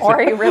say?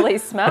 Or he really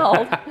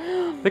smelled.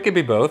 It could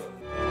be both.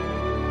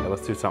 Yeah,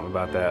 let's do something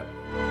about that.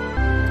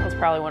 It was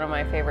probably one of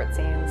my favorite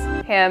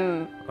scenes.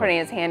 Him putting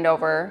his hand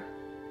over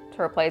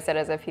to replace it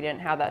as if he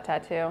didn't have that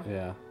tattoo.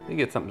 Yeah, you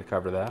get something to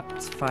cover that.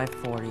 It's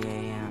 5:40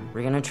 a.m.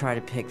 We're gonna try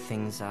to pick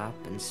things up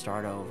and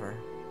start over.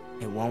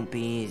 It won't be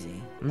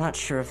easy. I'm not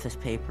sure if this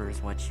paper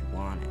is what you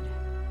wanted.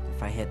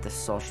 If I hit the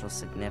social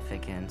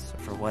significance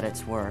for what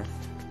it's worth.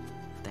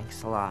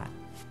 Thanks a lot.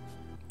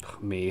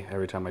 Me,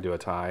 every time I do a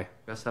tie.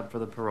 Dress up for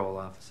the parole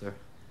officer.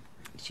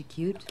 Is she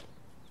cute?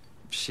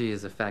 She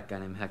is a fat guy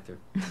named Hector.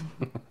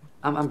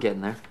 I'm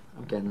getting there.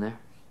 I'm getting there.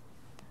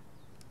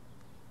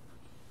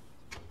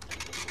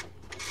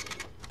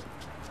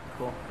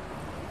 Cool.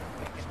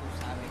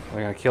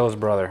 We're gonna kill his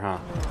brother, huh?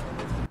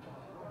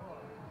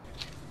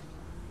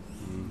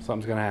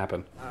 Something's gonna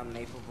happen.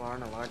 Maple bar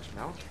and a large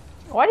milk?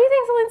 Why do you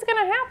think something's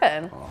gonna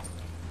happen? Oh,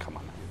 come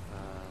on.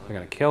 They're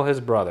gonna kill his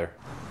brother.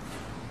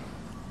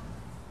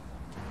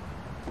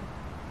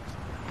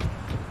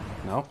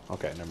 No?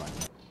 Okay, never mind.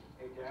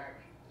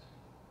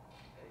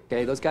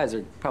 Okay, those guys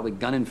are probably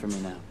gunning for me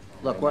now.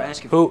 Look, we're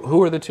asking.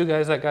 Who are the 2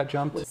 guys that got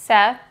jumped?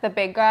 Seth, the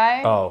big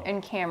guy, Oh.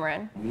 and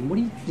Cameron. I mean, what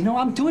do you know,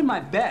 I'm doing my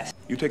best.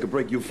 You take a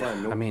break, you'll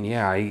find no... I mean,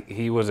 yeah,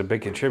 he was a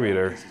big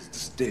contributor.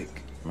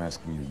 Stick. I'm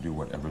asking you to do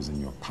whatever's in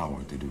your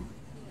power to do.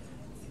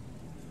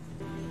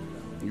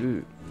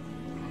 Dude,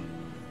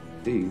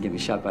 you get me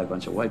shot by a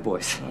bunch of white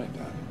boys. All right,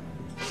 Doc.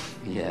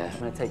 Yeah. I'm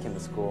gonna take him to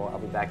school. I'll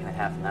be back in a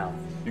half an hour.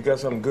 You got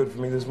something good for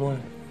me this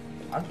morning?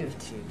 I'll give it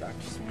to you,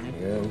 Dr. Sweeney.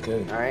 Yeah,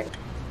 okay. All right.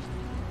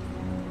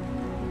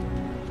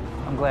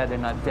 I'm glad they're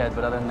not dead,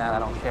 but other than that, I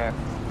don't care.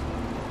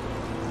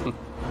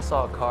 I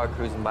saw a car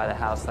cruising by the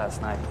house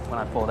last night when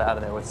I pulled out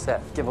of there with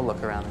Seth. Give a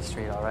look around the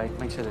street, all right?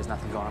 Make sure there's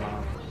nothing going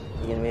on.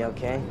 You gonna be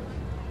okay?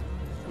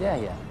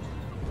 Yeah.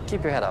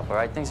 Keep your head up, all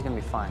right? Things are gonna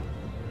be fine.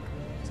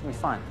 It's gonna be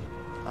fine.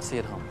 I'll see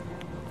you at home.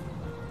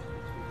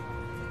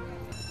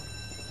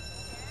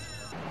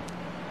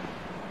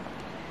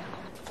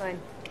 Fine.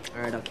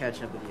 All right, I'll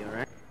catch up with you, all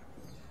right?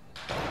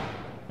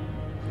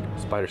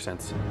 Spider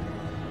sense.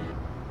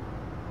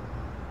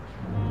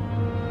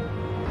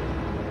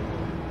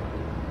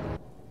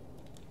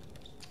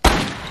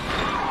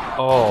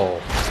 Oh.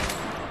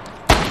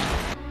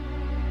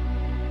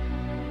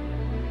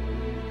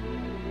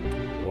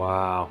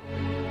 Wow.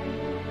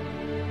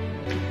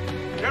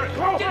 Derek,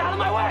 go! Get out of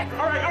my way!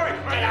 All right.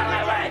 Get out of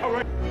my way! All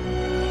right.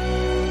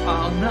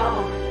 Oh, no!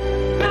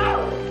 No!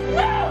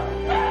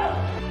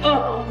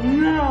 Oh,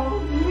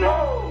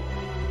 no!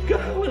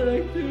 God, what did I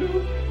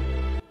do?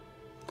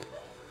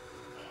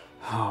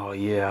 Oh,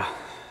 yeah.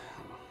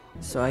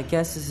 So I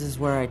guess this is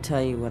where I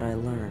tell you what I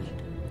learned.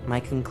 My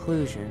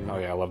conclusion. Oh,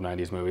 yeah, I love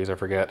 90s movies, I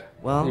forget.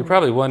 Well, you're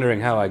probably wondering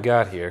how I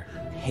got here.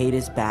 Hate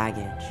is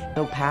baggage.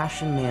 Though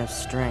passion may have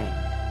strength,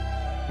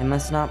 it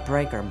must not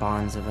break our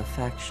bonds of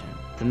affection.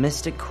 The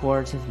mystic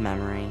chords of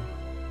memory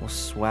will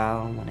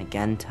swell when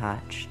again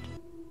touched.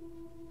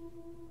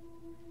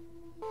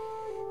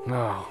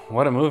 Oh,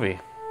 what a movie.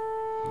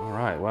 All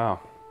right,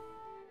 wow.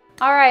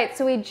 All right,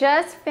 so we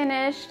just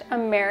finished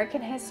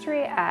American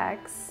History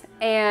X,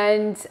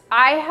 and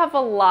I have a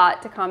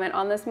lot to comment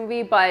on this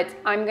movie, but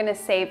I'm gonna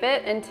save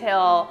it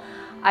until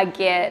I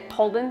get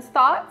Holden's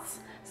thoughts.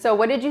 So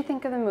what did you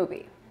think of the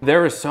movie?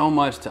 There is so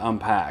much to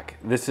unpack.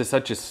 This is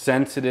such a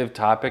sensitive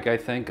topic, I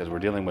think, because we're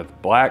dealing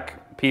with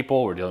black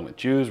people, we're dealing with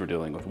Jews, we're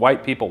dealing with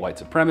white people, white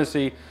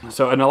supremacy.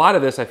 So, and a lot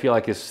of this I feel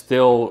like is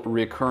still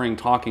recurring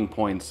talking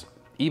points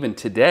even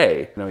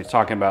today. You know, he's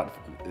talking about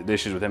the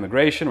issues with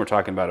immigration, we're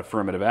talking about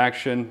affirmative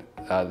action.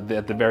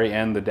 At the very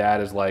end, the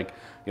dad is like,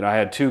 you know, I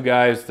had two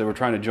guys that were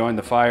trying to join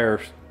the fire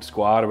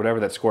squad or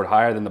whatever that scored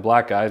higher than the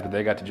black guys, but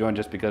they got to join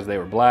just because they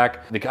were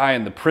black. The guy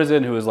in the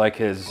prison who was like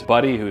his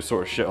buddy, who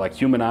sort of like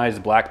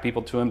humanized black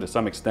people to him to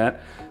some extent,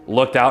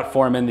 looked out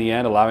for him in the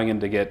end, allowing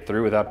him to get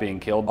through without being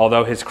killed.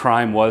 Although his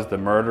crime was the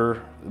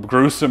murder,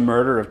 gruesome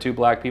murder of two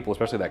black people,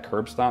 especially that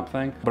curb stomp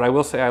thing. But I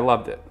will say I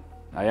loved it.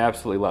 I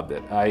absolutely loved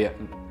it.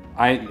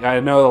 I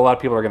know a lot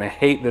of people are gonna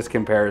hate this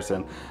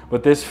comparison,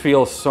 but this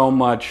feels so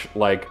much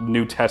like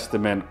New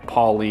Testament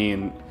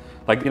Pauline,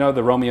 like, you know,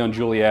 the Romeo and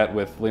Juliet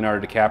with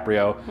Leonardo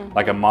DiCaprio,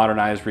 like a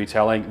modernized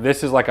retelling.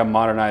 This is like a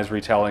modernized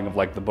retelling of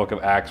like the book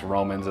of Acts,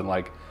 Romans, and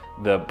like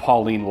the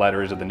Pauline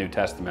letters of the New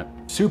Testament.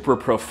 Super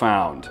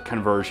profound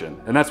conversion,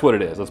 and that's what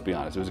it is, let's be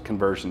honest. It was a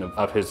conversion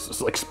of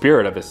his like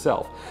spirit of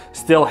himself,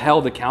 still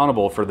held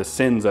accountable for the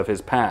sins of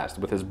his past,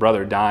 with his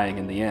brother dying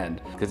in the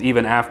end. Because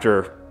even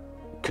after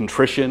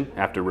contrition,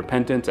 after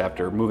repentance,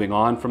 after moving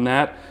on from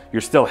that,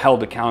 you're still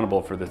held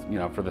accountable for the, you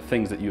know, for the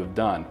things that you have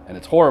done. And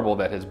it's horrible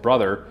that his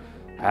brother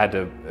had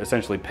to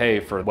essentially pay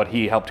for what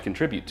he helped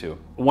contribute to.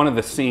 One of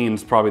the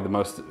scenes, probably the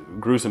most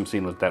gruesome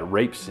scene, was that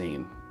rape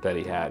scene that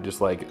he had. Just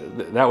like,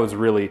 that was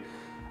really,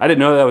 I didn't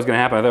know that was gonna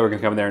happen. I thought we were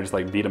gonna come in there and just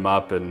like beat him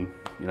up and,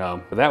 you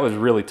know, but that was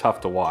really tough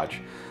to watch.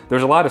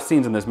 There's a lot of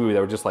scenes in this movie that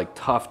were just like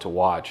tough to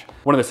watch.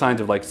 One of the signs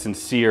of like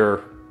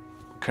sincere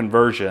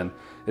conversion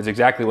is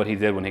exactly what he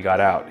did when he got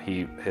out.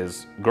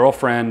 His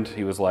girlfriend,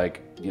 he was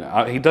like, you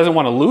know, he doesn't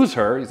want to lose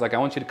her. He's like, I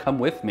want you to come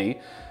with me.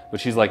 But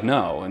she's like,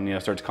 no, and, you know,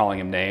 starts calling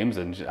him names,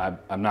 and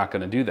I'm not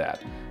gonna do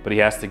that. But he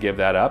has to give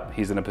that up.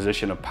 He's in a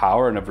position of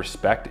power and of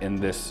respect in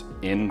this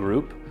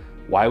in-group.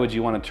 Why would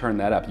you want to turn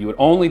that up? You would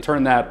only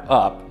turn that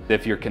up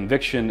if your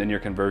conviction and your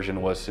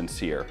conversion was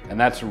sincere. And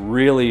that's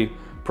really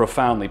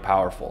profoundly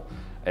powerful.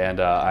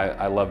 And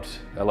I loved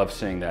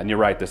seeing that. And you're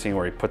right, the scene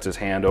where he puts his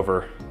hand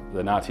over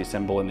the Nazi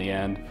symbol in the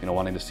end, you know,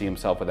 wanting to see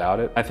himself without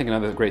it. I think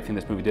another great thing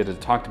this movie did is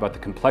it talked about the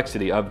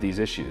complexity of these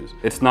issues.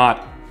 It's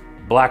not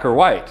black or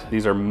white.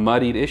 These are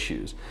muddied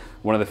issues.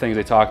 One of the things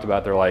they talked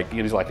about, they're like,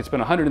 he's like, it's been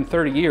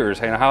 130 years.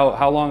 Hey,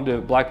 how long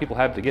do black people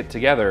have to get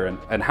together?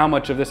 And how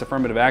much of this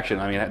affirmative action?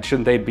 I mean,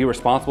 shouldn't they be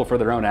responsible for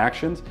their own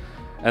actions?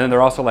 And then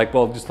they're also like,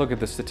 well, just look at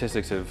the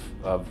statistics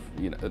of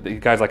you know, the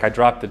guys like, I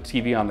dropped the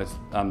TV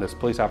on this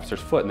police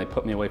officer's foot and they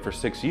put me away for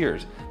 6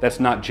 years.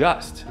 That's not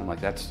just. I'm like,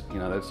 that's, you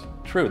know, that's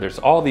true. There's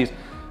all these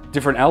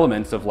different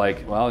elements of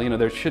like, well, you know,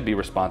 there should be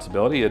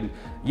responsibility, and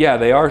yeah,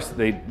 they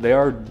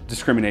are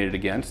discriminated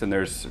against, and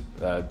there's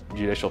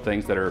judicial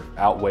things that are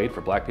outweighed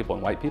for black people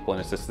and white people,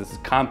 and it's just this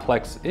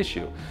complex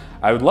issue.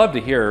 I would love to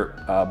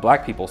hear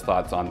black people's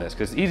thoughts on this,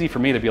 because it's easy for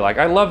me to be like,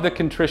 I love the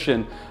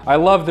contrition, I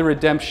love the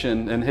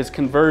redemption and his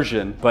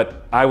conversion,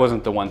 but I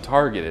wasn't the one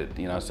targeted,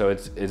 you know. So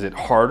is it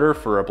harder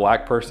for a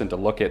black person to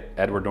look at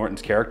Edward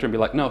Norton's character and be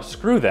like, no,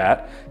 screw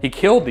that. He's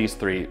killed these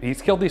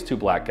two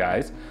black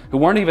guys who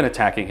weren't even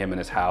attacking him in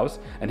his house,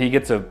 and he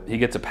gets a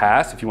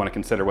pass, if you want to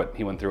consider what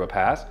he went through a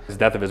pass. His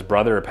death of his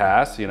brother a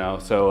pass, you know.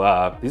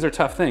 So these are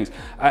tough things.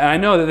 I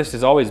know that this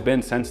has always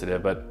been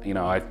sensitive, but you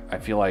know, I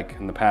feel like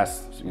in the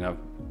past, you know,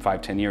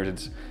 5-10 years,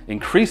 it's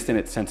increased in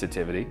its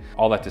sensitivity.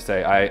 All that to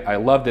say, I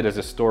loved it as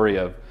a story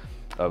of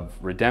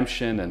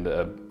redemption and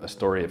a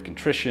story of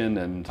contrition,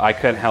 and I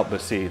couldn't help but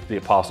see the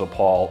Apostle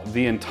Paul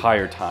the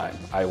entire time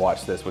I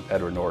watched this with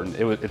Edward Norton.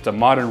 It's a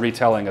modern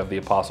retelling of the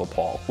Apostle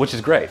Paul, which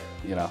is great,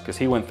 you know, because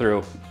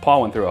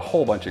Paul went through a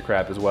whole bunch of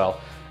crap as well.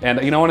 And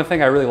you know, one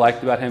thing I really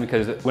liked about him,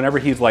 because whenever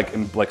he's like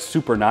in like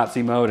super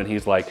Nazi mode and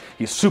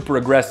he's super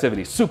aggressive and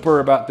he's super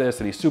about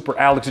this and he's super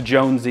Alex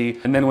Jonesy,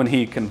 and then when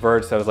he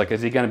converts, I was like,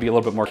 is he going to be a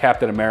little bit more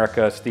Captain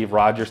America, Steve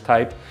Rogers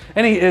type?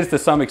 And he is to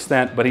some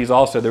extent, but he's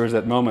also, there was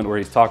that moment where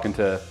he's talking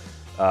to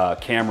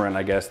Cameron,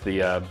 I guess,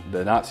 the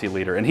Nazi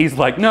leader, and he's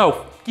like,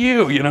 no,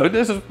 you know,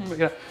 this is, you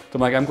know. So I'm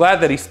like, I'm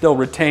glad that he still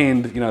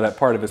retained, you know, that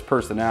part of his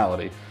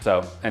personality.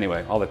 So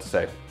anyway, all that to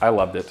say, I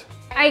loved it.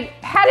 I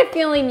had a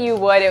feeling you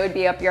would. It would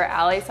be up your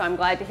alley, so I'm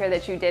glad to hear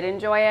that you did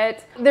enjoy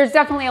it. There's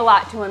definitely a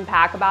lot to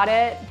unpack about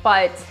it,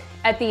 but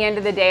at the end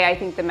of the day, I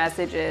think the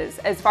message is,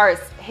 as far as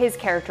his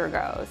character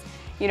goes,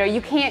 you know,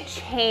 you can't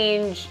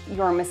change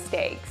your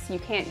mistakes. You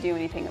can't do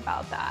anything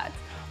about that.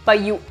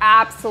 But you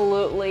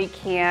absolutely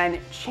can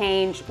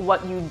change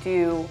what you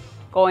do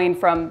going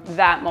from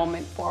that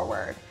moment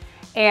forward.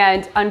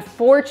 And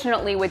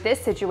unfortunately, with this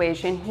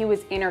situation, he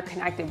was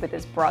interconnected with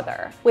his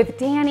brother. With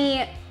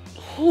Danny,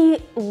 he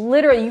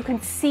literally, you can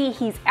see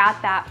he's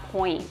at that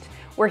point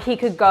where he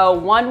could go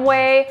one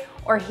way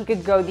or he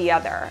could go the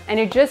other. And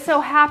it just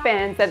so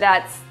happens that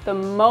that's the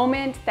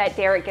moment that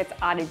Derek gets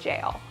out of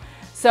jail.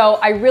 So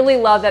I really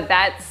love that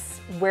that's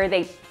where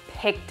they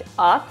picked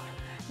up,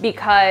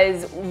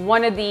 because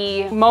one of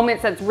the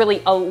moments that's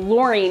really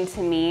alluring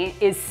to me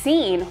is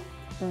seeing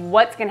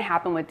what's gonna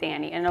happen with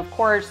Danny. And of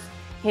course,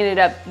 he ended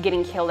up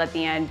getting killed at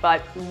the end,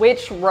 but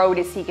which road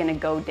is he gonna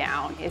go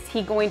down? Is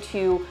he going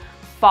to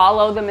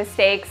follow the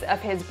mistakes of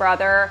his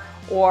brother,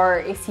 or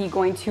is he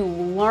going to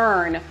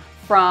learn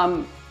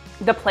from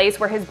the place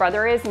where his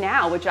brother is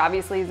now, which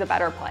obviously is a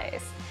better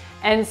place?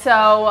 And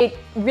so it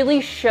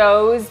really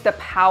shows the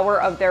power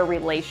of their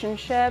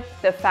relationship.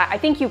 I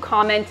think you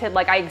commented,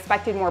 like, I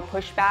expected more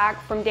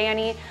pushback from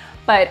Danny,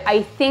 but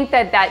I think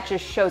that that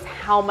just shows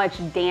how much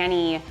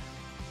Danny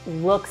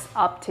looks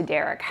up to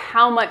Derek,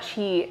 how much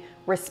he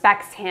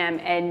respects him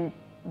and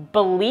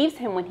believes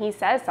him when he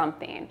says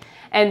something.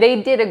 And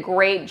they did a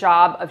great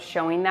job of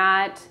showing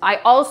that. I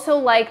also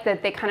like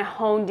that they kind of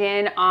honed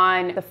in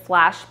on the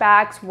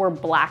flashbacks were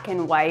black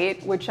and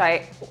white, which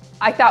I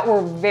thought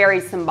were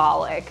very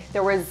symbolic.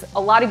 There was a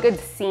lot of good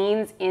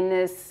scenes in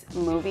this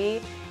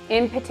movie.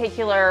 In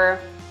particular,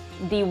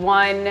 the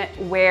one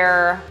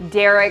where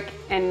Derek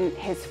and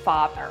his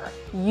father,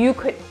 you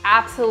could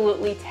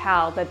absolutely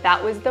tell that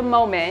that was the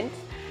moment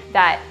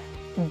that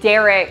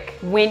Derek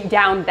went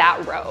down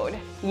that road,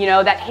 you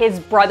know, that his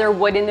brother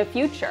would in the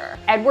future.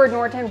 Edward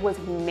Norton was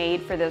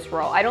made for this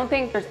role. I don't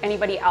think there's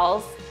anybody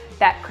else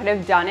that could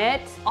have done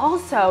it.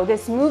 Also,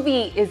 this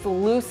movie is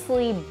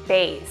loosely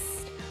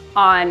based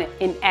on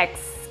an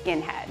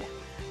ex-skinhead.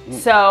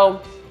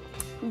 So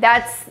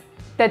that's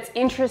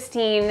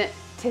interesting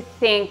to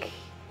think.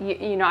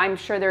 You know, I'm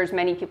sure there's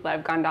many people that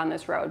have gone down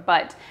this road,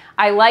 but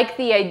I like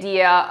the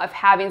idea of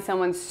having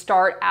someone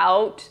start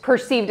out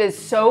perceived as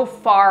so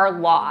far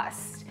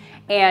lost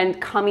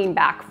and coming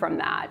back from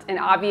that. And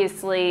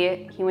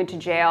obviously he went to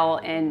jail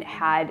and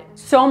had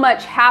so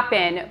much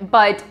happen,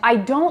 but I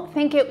don't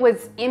think it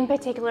was in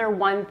particular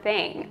one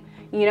thing.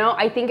 You know,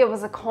 I think it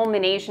was a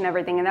culmination of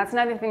everything. And that's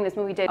another thing this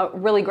movie did a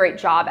really great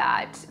job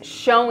at,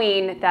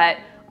 showing that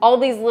all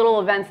these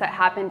little events that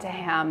happened to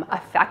him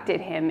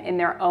affected him in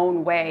their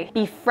own way.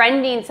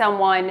 Befriending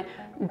someone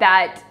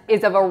that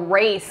is of a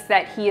race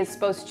that he is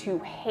supposed to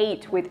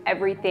hate with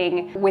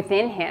everything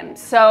within him.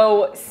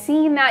 So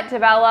seeing that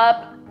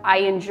develop, I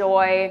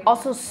enjoy.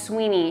 Also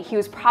Sweeney, he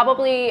was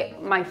probably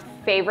my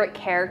favorite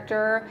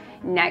character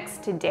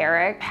next to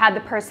Derek. Had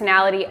the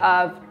personality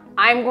of,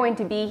 I'm going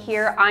to be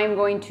here, I'm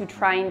going to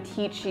try and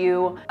teach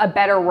you a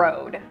better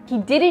road. He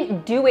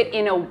didn't do it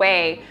in a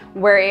way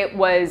where it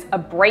was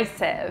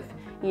abrasive,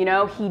 you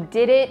know, he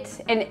did it,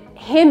 and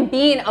him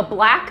being a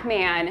black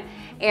man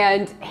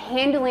and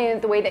handling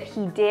it the way that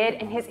he did,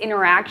 and his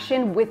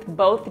interaction with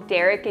both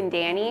Derek and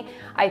Danny,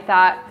 I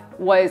thought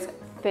was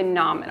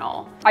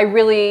phenomenal. I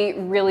really,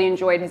 really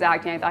enjoyed his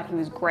acting. I thought he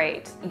was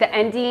great. The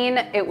ending,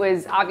 it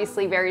was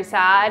obviously very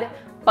sad,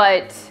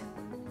 but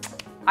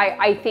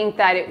I think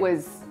that it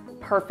was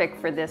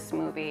perfect for this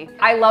movie.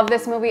 I love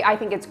this movie. I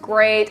think it's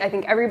great. I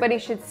think everybody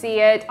should see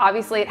it.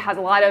 Obviously, it has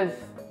a lot of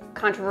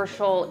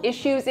controversial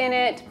issues in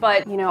it,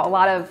 but you know, a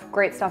lot of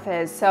great stuff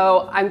is.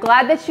 So I'm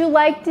glad that you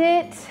liked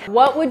it.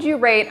 What would you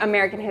rate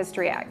American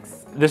History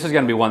X? This is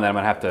gonna be one that I'm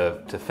gonna have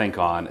to think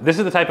on. This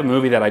is the type of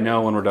movie that I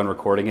know when we're done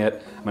recording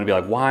it, I'm gonna be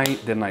like, why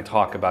didn't I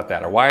talk about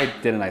that? Or why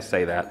didn't I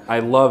say that? I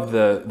love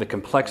the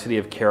complexity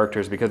of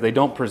characters because they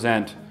don't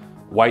present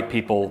white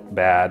people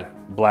bad,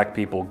 black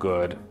people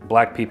good,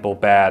 black people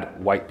bad,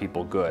 white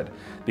people good.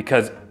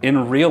 Because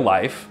in real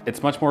life,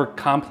 it's much more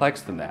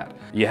complex than that.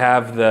 You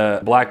have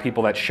the black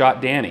people that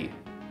shot Danny,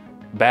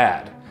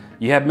 bad.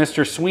 You have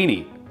Mr.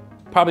 Sweeney,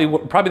 probably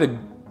the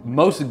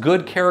most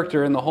good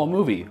character in the whole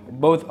movie.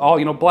 All,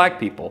 you know, black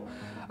people.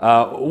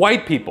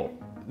 White people.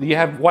 You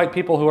have white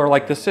people who are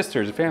like the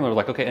sisters, the family are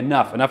like, okay,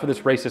 enough of this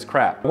racist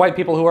crap. White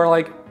people who are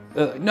like,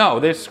 no,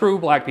 they screw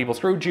black people,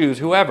 screw Jews,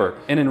 whoever.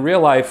 And in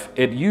real life,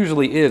 it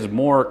usually is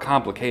more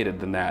complicated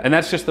than that. And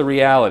that's just the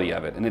reality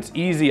of it. And it's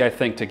easy, I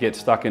think, to get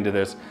stuck into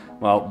this,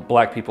 well,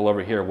 black people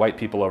over here, white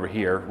people over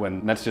here,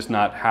 when that's just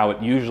not how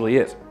it usually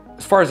is.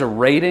 As far as a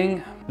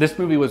rating, this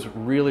movie was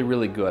really,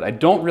 really good. I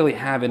don't really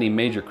have any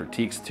major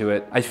critiques to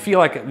it. I feel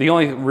like the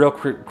only real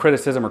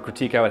criticism or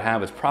critique I would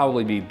have is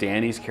probably be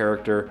Danny's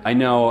character. I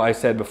know I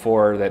said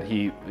before that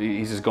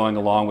he's just going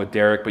along with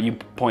Derek, but you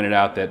pointed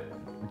out that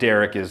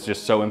Derek is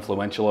just so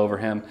influential over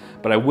him.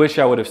 But I wish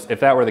I would have, if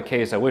that were the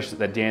case, I wish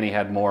that Danny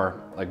had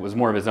more, like was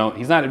more of his own,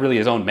 he's not really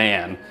his own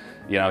man.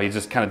 You know, he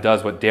just kind of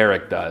does what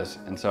Derek does.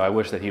 And so I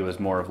wish that he was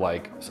more of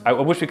like, I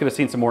wish we could have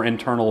seen some more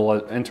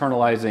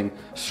internalizing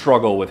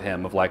struggle with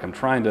him of like, I'm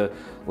trying to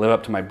live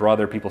up to my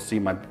brother. People see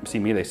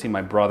me, they see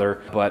my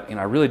brother. But, you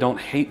know, I really don't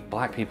hate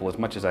black people as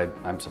much as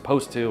I'm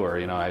supposed to, or,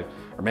 you know,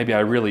 or maybe I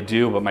really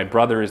do, but my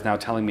brother is now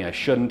telling me I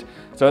shouldn't.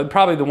 So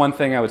probably the one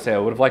thing I would say, I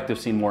would have liked to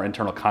have seen more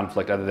internal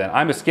conflict other than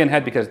I'm a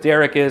skinhead because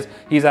Derek is,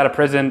 he's out of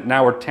prison,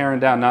 now we're tearing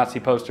down Nazi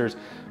posters.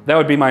 That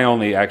would be my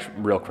only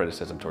real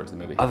criticism towards the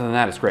movie. Other than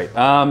that, it's great.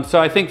 So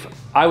I think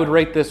I would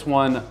rate this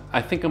one,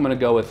 I think I'm gonna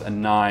go with a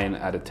 9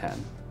 out of 10.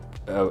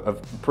 a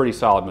pretty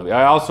solid movie.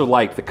 I also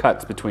like the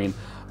cuts between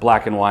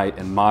black and white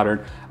and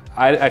modern.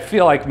 I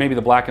feel like maybe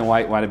the black and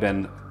white might have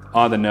been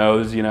on the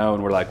nose, you know,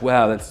 and we're like,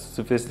 wow, that's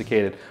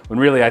sophisticated. When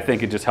really I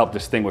think it just helped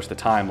distinguish the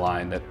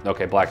timeline that,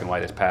 okay, black and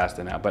white is past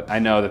it now. But I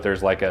know that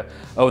there's like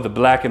the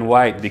black and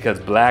white because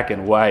black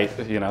and white,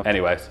 you know.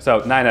 Anyways, so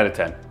 9 out of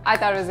 10. I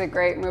thought it was a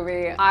great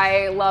movie.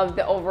 I love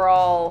the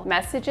overall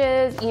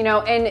messages, you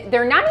know, and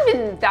they're not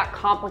even that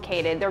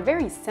complicated. They're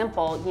very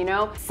simple, you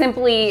know.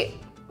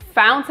 Simply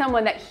found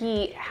someone that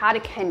he had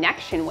a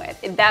connection with.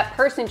 That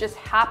person just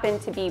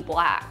happened to be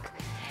black.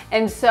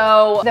 And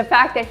so the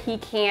fact that he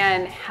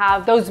can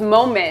have those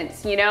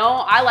moments, you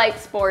know, I like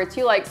sports,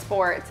 you like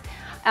sports,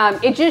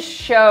 it just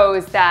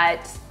shows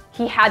that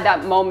he had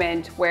that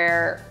moment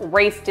where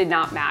race did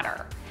not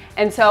matter.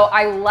 And so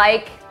I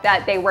like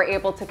that they were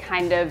able to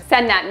kind of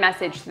send that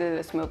message through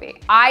this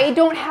movie. I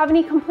don't have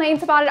any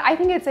complaints about it. I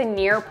think it's a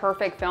near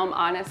perfect film,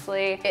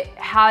 honestly. It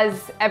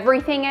has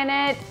everything in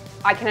it.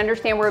 I can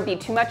understand where it'd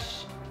be too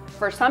much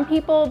for some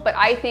people, but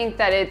I think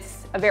that it's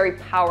a very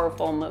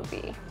powerful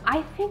movie.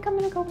 I think I'm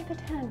gonna go with a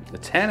 10. A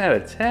 10 out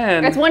of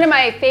 10? It's one of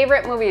my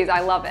favorite movies.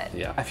 I love it.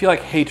 Yeah, I feel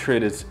like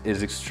hatred is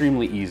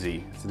extremely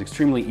easy. It's an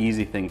extremely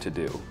easy thing to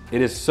do.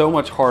 It is so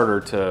much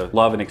harder to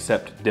love and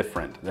accept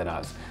different than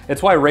us.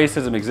 It's why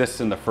racism exists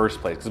in the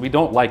first place, because we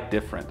don't like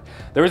different.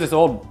 There was this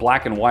old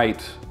black and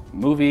white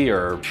movie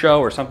or show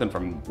or something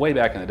from way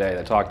back in the day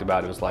that talked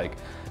about, it was like,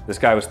 this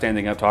guy was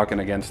standing up talking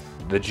against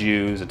the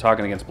Jews and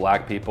talking against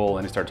black people,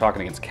 and he started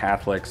talking against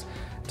Catholics,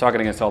 talking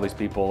against all these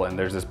people, and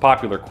there's this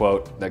popular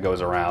quote that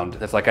goes around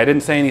that's like, I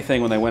didn't say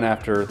anything when they went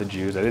after the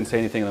Jews, I didn't say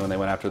anything when they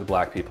went after the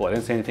black people, I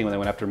didn't say anything when they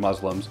went after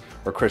Muslims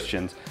or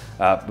Christians,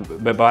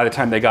 but by the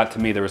time they got to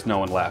me, there was no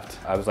one left.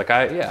 I was like,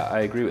 yeah,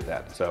 I agree with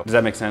that. So, does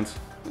that make sense?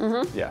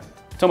 Mm-hmm. Yeah,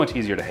 so much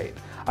easier to hate.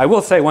 I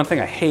will say one thing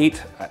I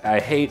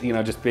hate, you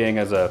know, just being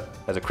as a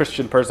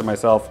Christian person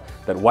myself,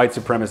 that white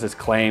supremacists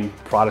claim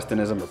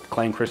Protestantism or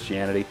claim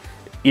Christianity. It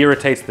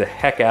irritates the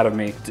heck out of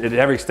me to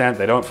every extent.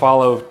 They don't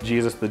follow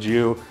Jesus the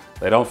Jew.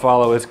 They don't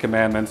follow his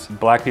commandments.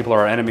 Black people are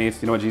our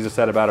enemies. You know what Jesus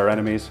said about our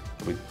enemies?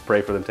 We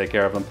pray for them, take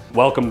care of them,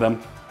 welcome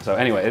them. So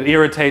anyway, it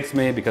irritates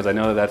me because I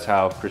know that that's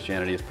how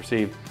Christianity is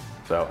perceived.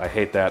 So I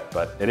hate that,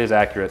 but it is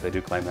accurate. They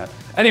do claim that.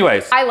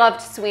 Anyways. I loved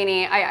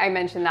Sweeney. I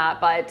mentioned that,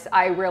 but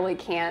I really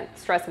can't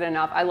stress it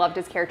enough. I loved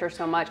his character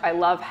so much. I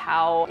love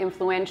how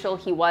influential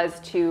he was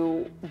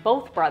to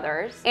both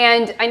brothers.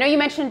 And I know you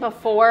mentioned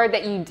before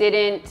that you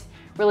didn't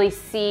really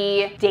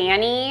see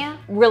Danny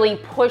really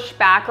push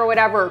back or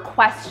whatever, or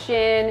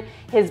question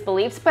his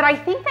beliefs, but I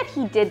think that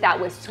he did that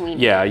with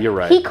Sweeney. Yeah, you're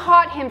right. He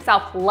caught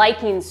himself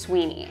liking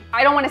Sweeney.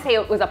 I don't want to say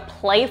it was a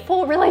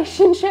playful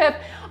relationship,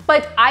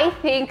 but I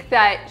think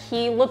that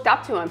he looked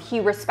up to him.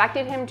 He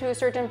respected him to a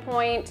certain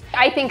point.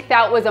 I think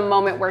that was a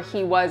moment where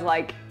he was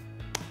like,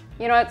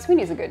 you know what,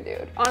 Sweeney's a good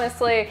dude.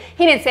 Honestly,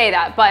 he didn't say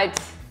that, but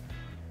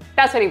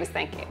that's what he was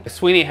thinking.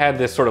 Sweeney had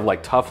this sort of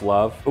like tough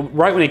love.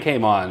 Right when he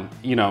came on,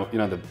 you know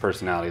the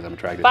personalities I'm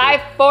attracted to.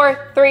 5,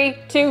 4, 3,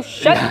 2,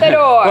 shut the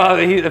door. Well,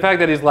 the fact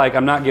that he's like,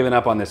 I'm not giving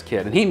up on this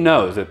kid. And he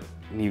knows that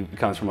he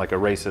comes from like a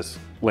racist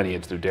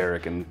lineage through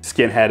Derek and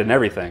skinhead and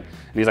everything.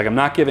 And he's like, I'm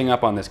not giving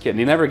up on this kid. And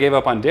he never gave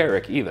up on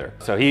Derek either.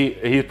 So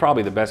he's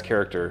probably the best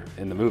character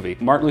in the movie.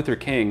 Martin Luther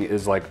King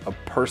is like a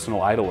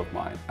personal idol of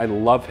mine. I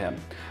love him.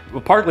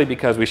 Well, partly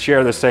because we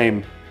share the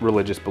same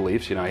religious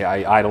beliefs. You know,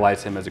 I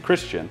idolize him as a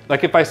Christian.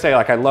 Like if I say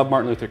like I love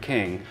Martin Luther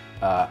King,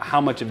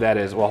 how much of that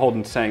is, well,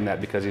 Holden's saying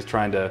that because he's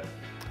trying to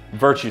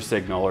virtue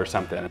signal or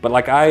something. But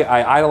like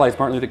I idolize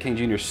Martin Luther King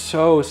Jr.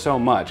 so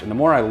much. And the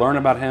more I learn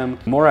about him,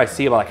 the more I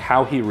see about like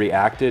how he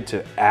reacted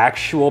to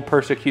actual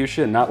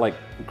persecution, not like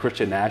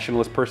Christian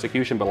nationalist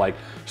persecution, but like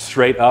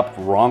straight up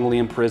wrongly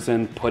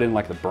imprisoned, put in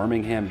like the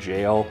Birmingham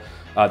jail,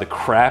 the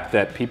crap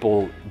that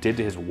people did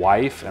to his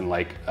wife and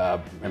like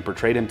and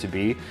portrayed him to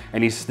be,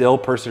 and he still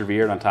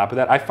persevered on top of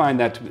that. I find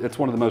that it's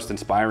one of the most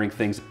inspiring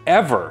things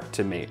ever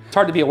to me. It's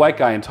hard to be a white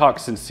guy and talk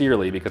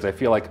sincerely because I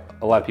feel like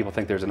a lot of people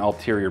think there's an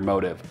ulterior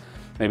motive.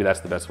 Maybe that's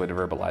the best way to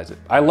verbalize it.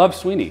 I love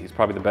Sweeney. He's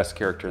probably the best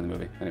character in the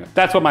movie. Anyway,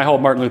 that's what my whole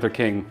Martin Luther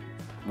King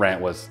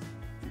rant was.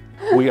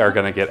 We are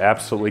gonna get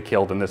absolutely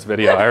killed in this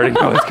video. I already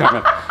know it's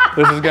coming.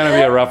 This is gonna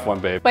be a rough one,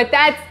 babe. But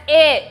that's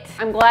it.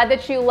 I'm glad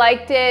that you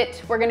liked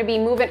it. We're gonna be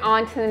moving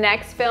on to the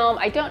next film.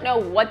 I don't know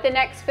what the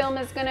next film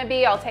is gonna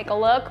be. I'll take a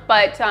look,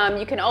 but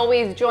you can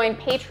always join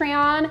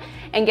Patreon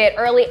and get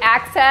early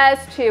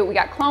access to, we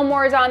got Clone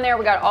Wars on there.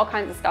 We got all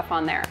kinds of stuff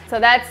on there.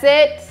 So that's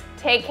it.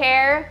 Take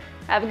care.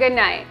 Have a good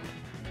night.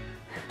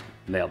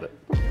 Nailed it.